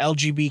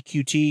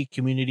LGBTQT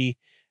community,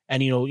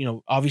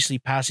 and obviously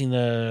passing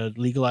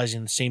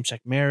legalizing the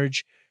same-sex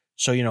marriage,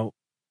 so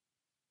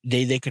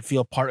they could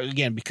feel part,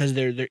 again, because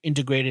they're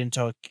integrated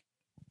into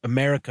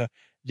America.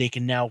 They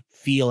can now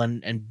feel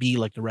and be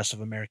like the rest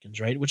of Americans,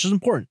 right? Which is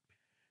important.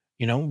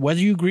 Whether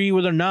you agree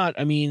with it or not.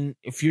 I mean,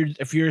 if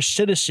you're a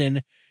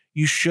citizen,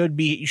 you should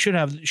be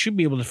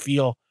able to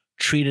feel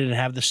treated and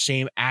have the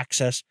same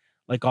access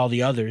like all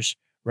the others,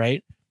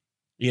 right?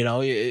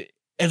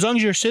 As long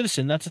as you're a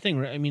citizen, that's the thing,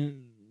 right? I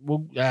mean,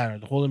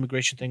 the whole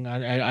immigration thing,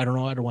 I don't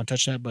know. I don't want to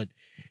touch that, but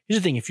here's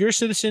the thing. If you're a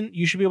citizen,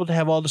 you should be able to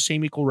have all the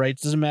same equal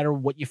rights. Doesn't matter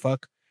what you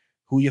fuck,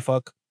 who you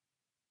fuck,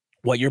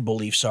 what your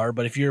beliefs are.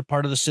 But if you're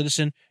part of the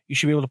citizen, you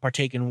should be able to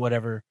partake in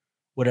whatever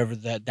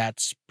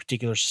that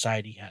particular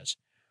society has,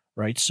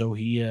 right? So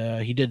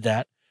he did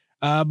that.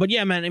 But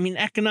yeah, man, I mean,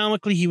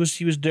 economically, he was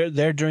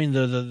there during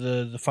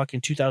the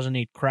fucking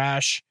 2008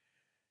 crash,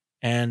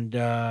 and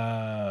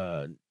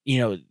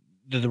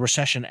the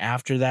recession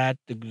after that,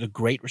 the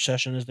Great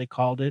Recession, as they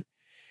called it.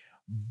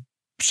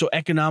 So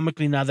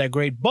economically, not that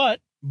great, but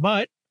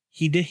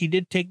he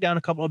did take down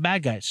a couple of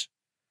bad guys.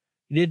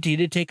 He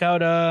did take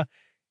out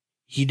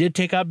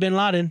Bin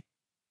Laden.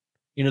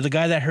 The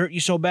guy that hurt you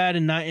so bad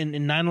in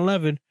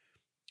 9/11.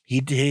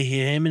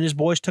 Him and his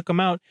boys took him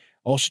out.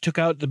 Also took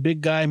out the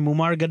big guy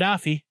Muammar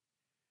Gaddafi,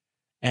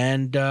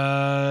 and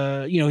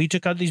he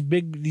took out these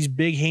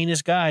big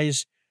heinous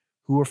guys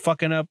who were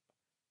fucking up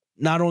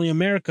not only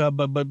America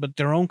but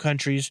their own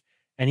countries,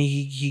 and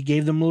he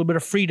gave them a little bit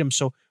of freedom.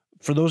 So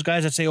for those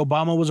guys that say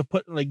Obama was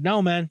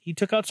no, man, he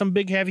took out some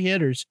big heavy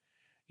hitters,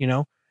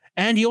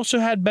 and he also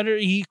had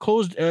he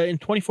closed in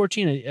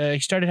 2014. He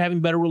started having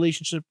better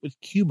relationship with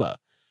Cuba.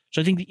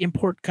 So I think the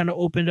import kind of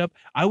opened up.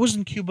 I was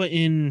in Cuba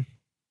in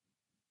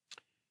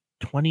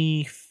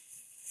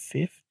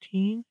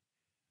 2015,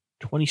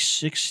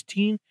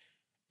 2016,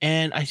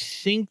 and I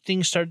think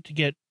things started to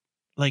get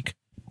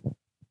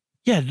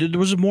there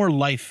was more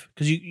life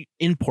because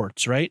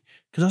imports, right?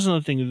 Because that's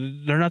another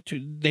thing.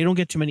 They don't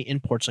get too many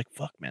imports.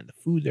 Fuck, man, the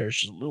food there is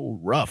just a little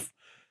rough.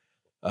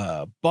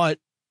 But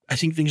I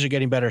think things are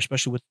getting better,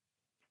 especially with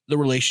the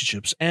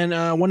relationships. And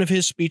one of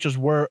his speeches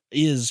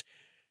is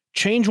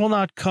change will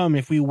not come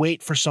if we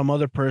wait for some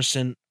other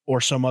person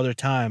or some other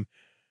time.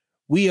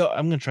 I'm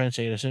going to try and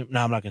say this.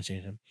 No, I'm not going to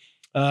say it.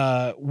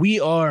 We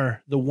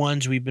are the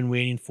ones we've been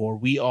waiting for.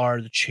 We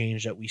are the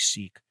change that we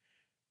seek.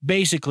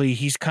 Basically,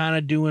 he's kind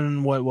of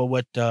doing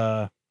what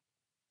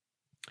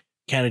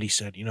Kennedy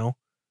said,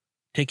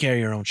 take care of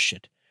your own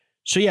shit.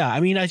 So, yeah, I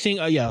mean, I think,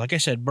 like I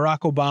said,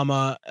 Barack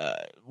Obama,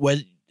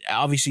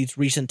 obviously it's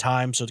recent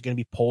times, so it's going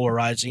to be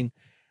polarizing.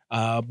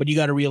 But you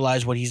got to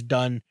realize what he's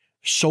done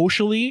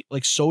socially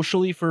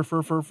for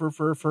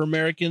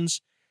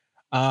Americans.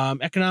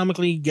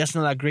 Economically, guess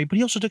not that great, but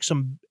he also took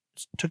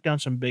down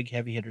some big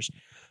heavy hitters.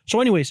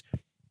 So anyways,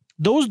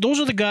 those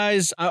are the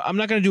guys. I'm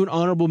not going to do an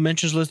honorable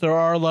mentions list. There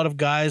are a lot of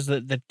guys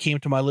that came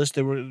to my list.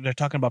 They're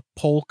talking about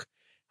Polk,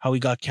 how he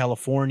got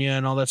California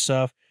and all that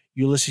stuff.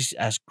 Ulysses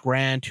S.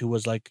 Grant, who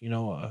was a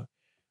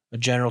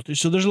general.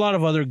 So there's a lot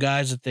of other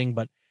guys that thing,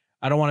 but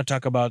I don't want to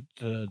talk about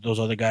those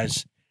other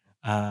guys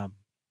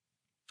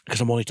because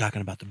I'm only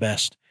talking about the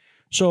best.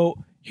 So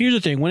here's the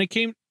thing. When it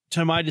came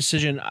to my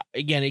decision,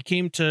 again, it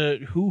came to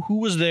who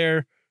was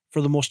there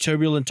for the most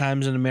turbulent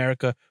times in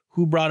America,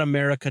 who brought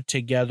America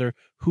together,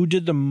 who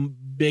did the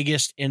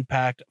biggest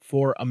impact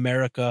for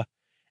America,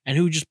 and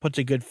who just puts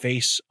a good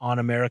face on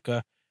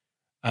America.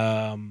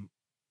 I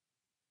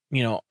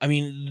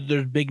mean,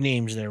 there's big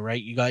names there,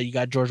 right? You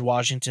got George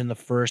Washington the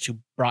first, who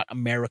brought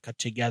America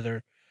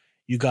together.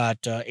 You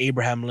got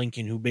Abraham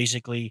Lincoln, who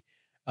basically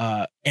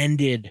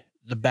ended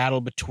the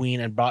battle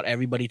between and brought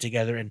everybody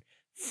together and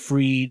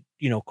freed,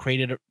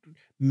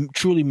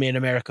 truly made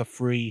America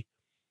free,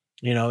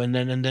 and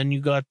then you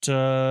got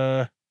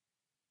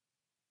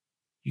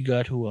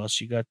who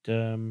else? You got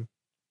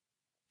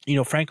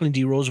Franklin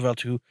D.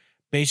 Roosevelt, who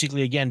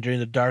basically, again, during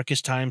the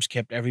darkest times,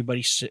 kept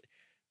everybody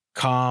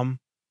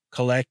calm,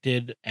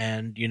 collected,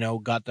 and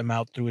got them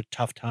out through a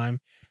tough time.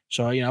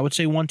 So I would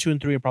say 1, 2, and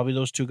 3 are probably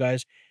those two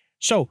guys.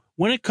 So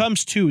when it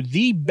comes to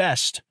the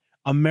best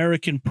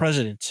American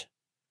president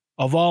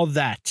of all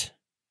that,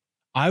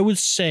 I would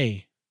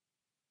say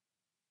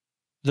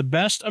the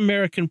best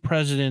American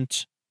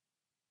president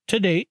to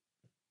date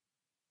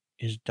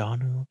is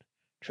Donald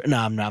Trump. No,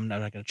 I'm not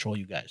going to troll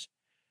you guys.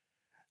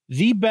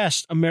 The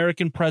best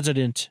American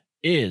president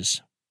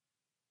is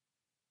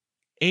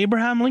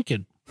Abraham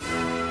Lincoln.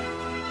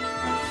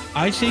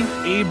 I think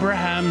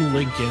Abraham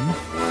Lincoln,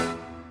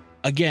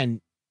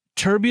 again,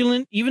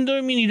 turbulent, even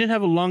though, he didn't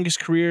have the longest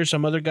career.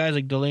 Some other guys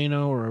like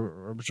Delano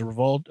or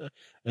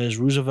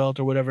Roosevelt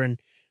or whatever, and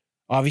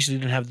obviously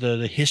didn't have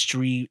the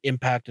history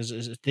impact as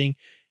a thing.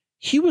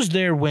 He was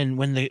there when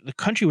the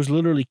country was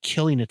literally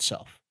killing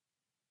itself,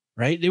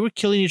 right? They were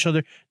killing each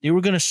other. They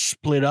were going to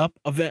split up.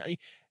 Could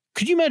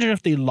you imagine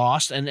if they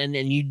lost and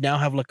you'd now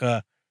have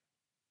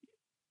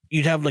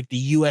you'd have like the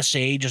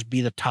USA just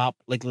be the top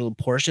like little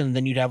portion, and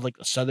then you'd have like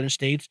the southern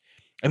states.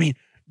 I mean,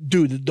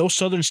 dude, those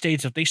southern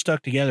states, if they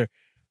stuck together,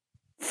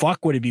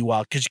 fuck, would it be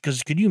wild?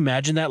 Because could you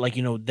imagine that? Like,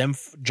 them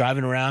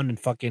driving around and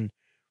fucking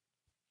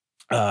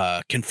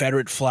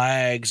Confederate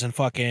flags and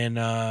fucking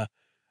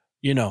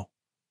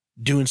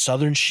doing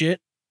southern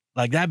shit.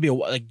 Like that'd be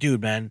like,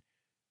 dude, man,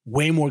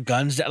 way more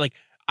guns. That like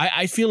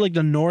I feel like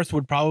the North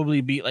would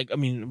probably be like, I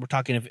mean, we're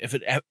talking if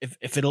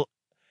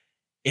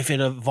it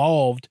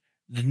evolved,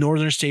 the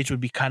northern states would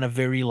be kind of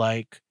very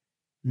like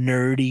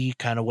nerdy,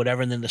 kind of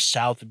whatever, and then the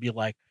South would be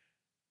like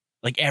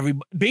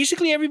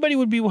basically everybody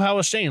would be how I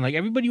was saying, like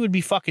everybody would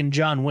be fucking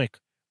John Wick,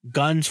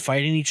 guns,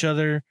 fighting each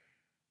other,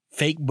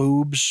 fake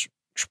boobs,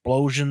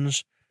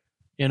 explosions,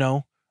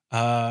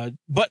 but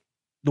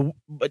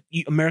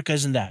America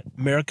isn't that.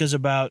 America's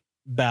about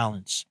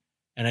balance,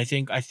 and I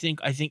think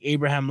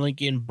Abraham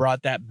Lincoln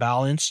brought that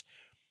balance.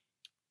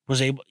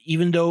 Was able,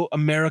 even though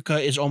America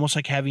is almost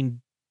like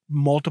having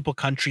multiple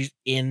countries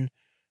in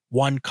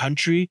one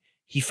country,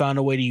 he found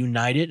a way to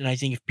unite it. And I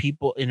think if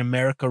people in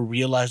America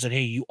realize that,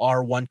 hey, you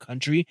are one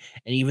country,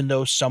 and even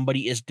though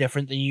somebody is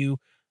different than you,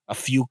 a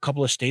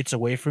couple of states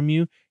away from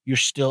you, you're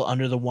still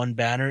under the one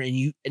banner,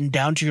 and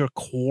down to your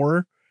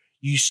core,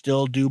 you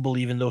still do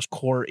believe in those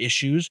core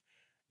issues,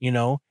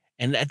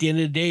 and at the end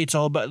of the day, it's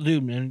all about,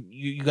 dude, man,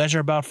 you guys are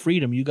about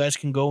freedom. You guys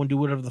can go and do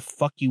whatever the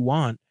fuck you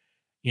want,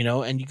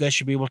 and you guys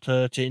should be able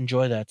to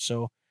enjoy that.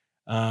 So,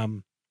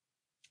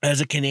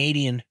 as a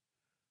Canadian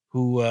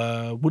who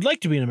would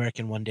like to be an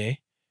American one day,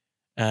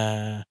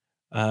 I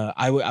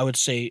would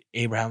say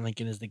Abraham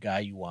Lincoln is the guy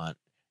you want,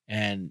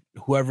 and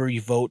whoever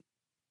you vote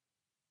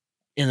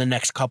in the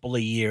next couple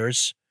of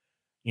years,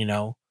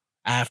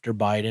 after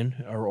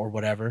Biden or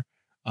whatever,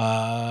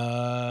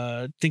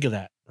 think of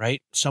that,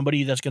 right?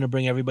 Somebody that's going to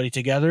bring everybody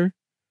together,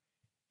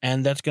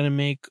 and that's going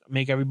to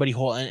make everybody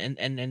whole,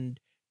 and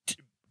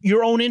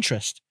your own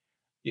interest.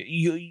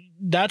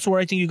 That's where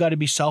I think you got to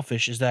be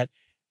selfish, is that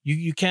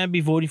you can't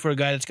be voting for a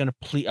guy that's going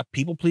to a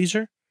people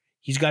pleaser.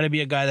 He's got to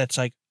be a guy that's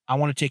like, I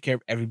want to take care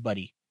of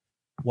everybody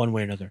one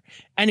way or another.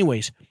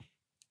 Anyways,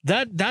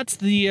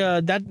 that's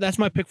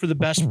my pick for the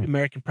best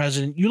American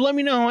president. You let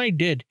me know how I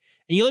did,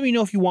 and you let me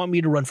know if you want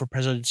me to run for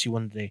presidency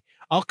one day.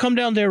 I'll come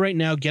down there right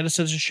now, get a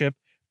citizenship,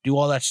 do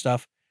all that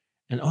stuff.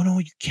 And oh no,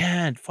 you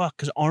can't. Fuck,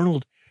 because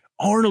Arnold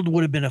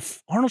would have been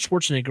Arnold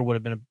Schwarzenegger would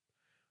have been a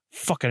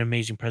fucking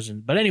amazing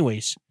president. But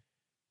anyways,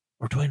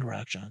 or Dwayne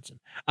Rock Johnson.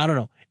 I don't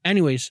know.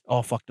 Anyways,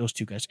 oh fuck those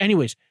two guys.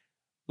 Anyways,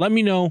 let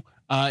me know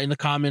in the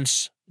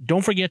comments.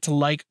 Don't forget to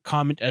like,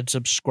 comment, and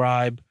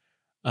subscribe.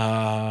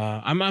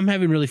 I'm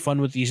having really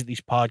fun with these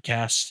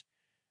podcasts.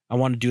 I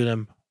want to do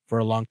them for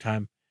a long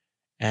time,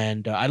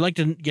 and I'd like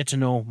to get to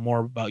know more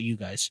about you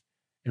guys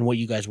and what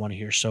you guys want to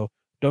hear. So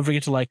don't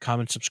forget to like,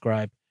 comment,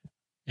 subscribe,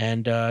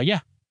 and yeah,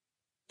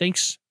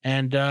 thanks.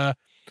 And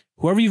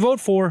whoever you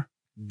vote for,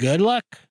 good luck.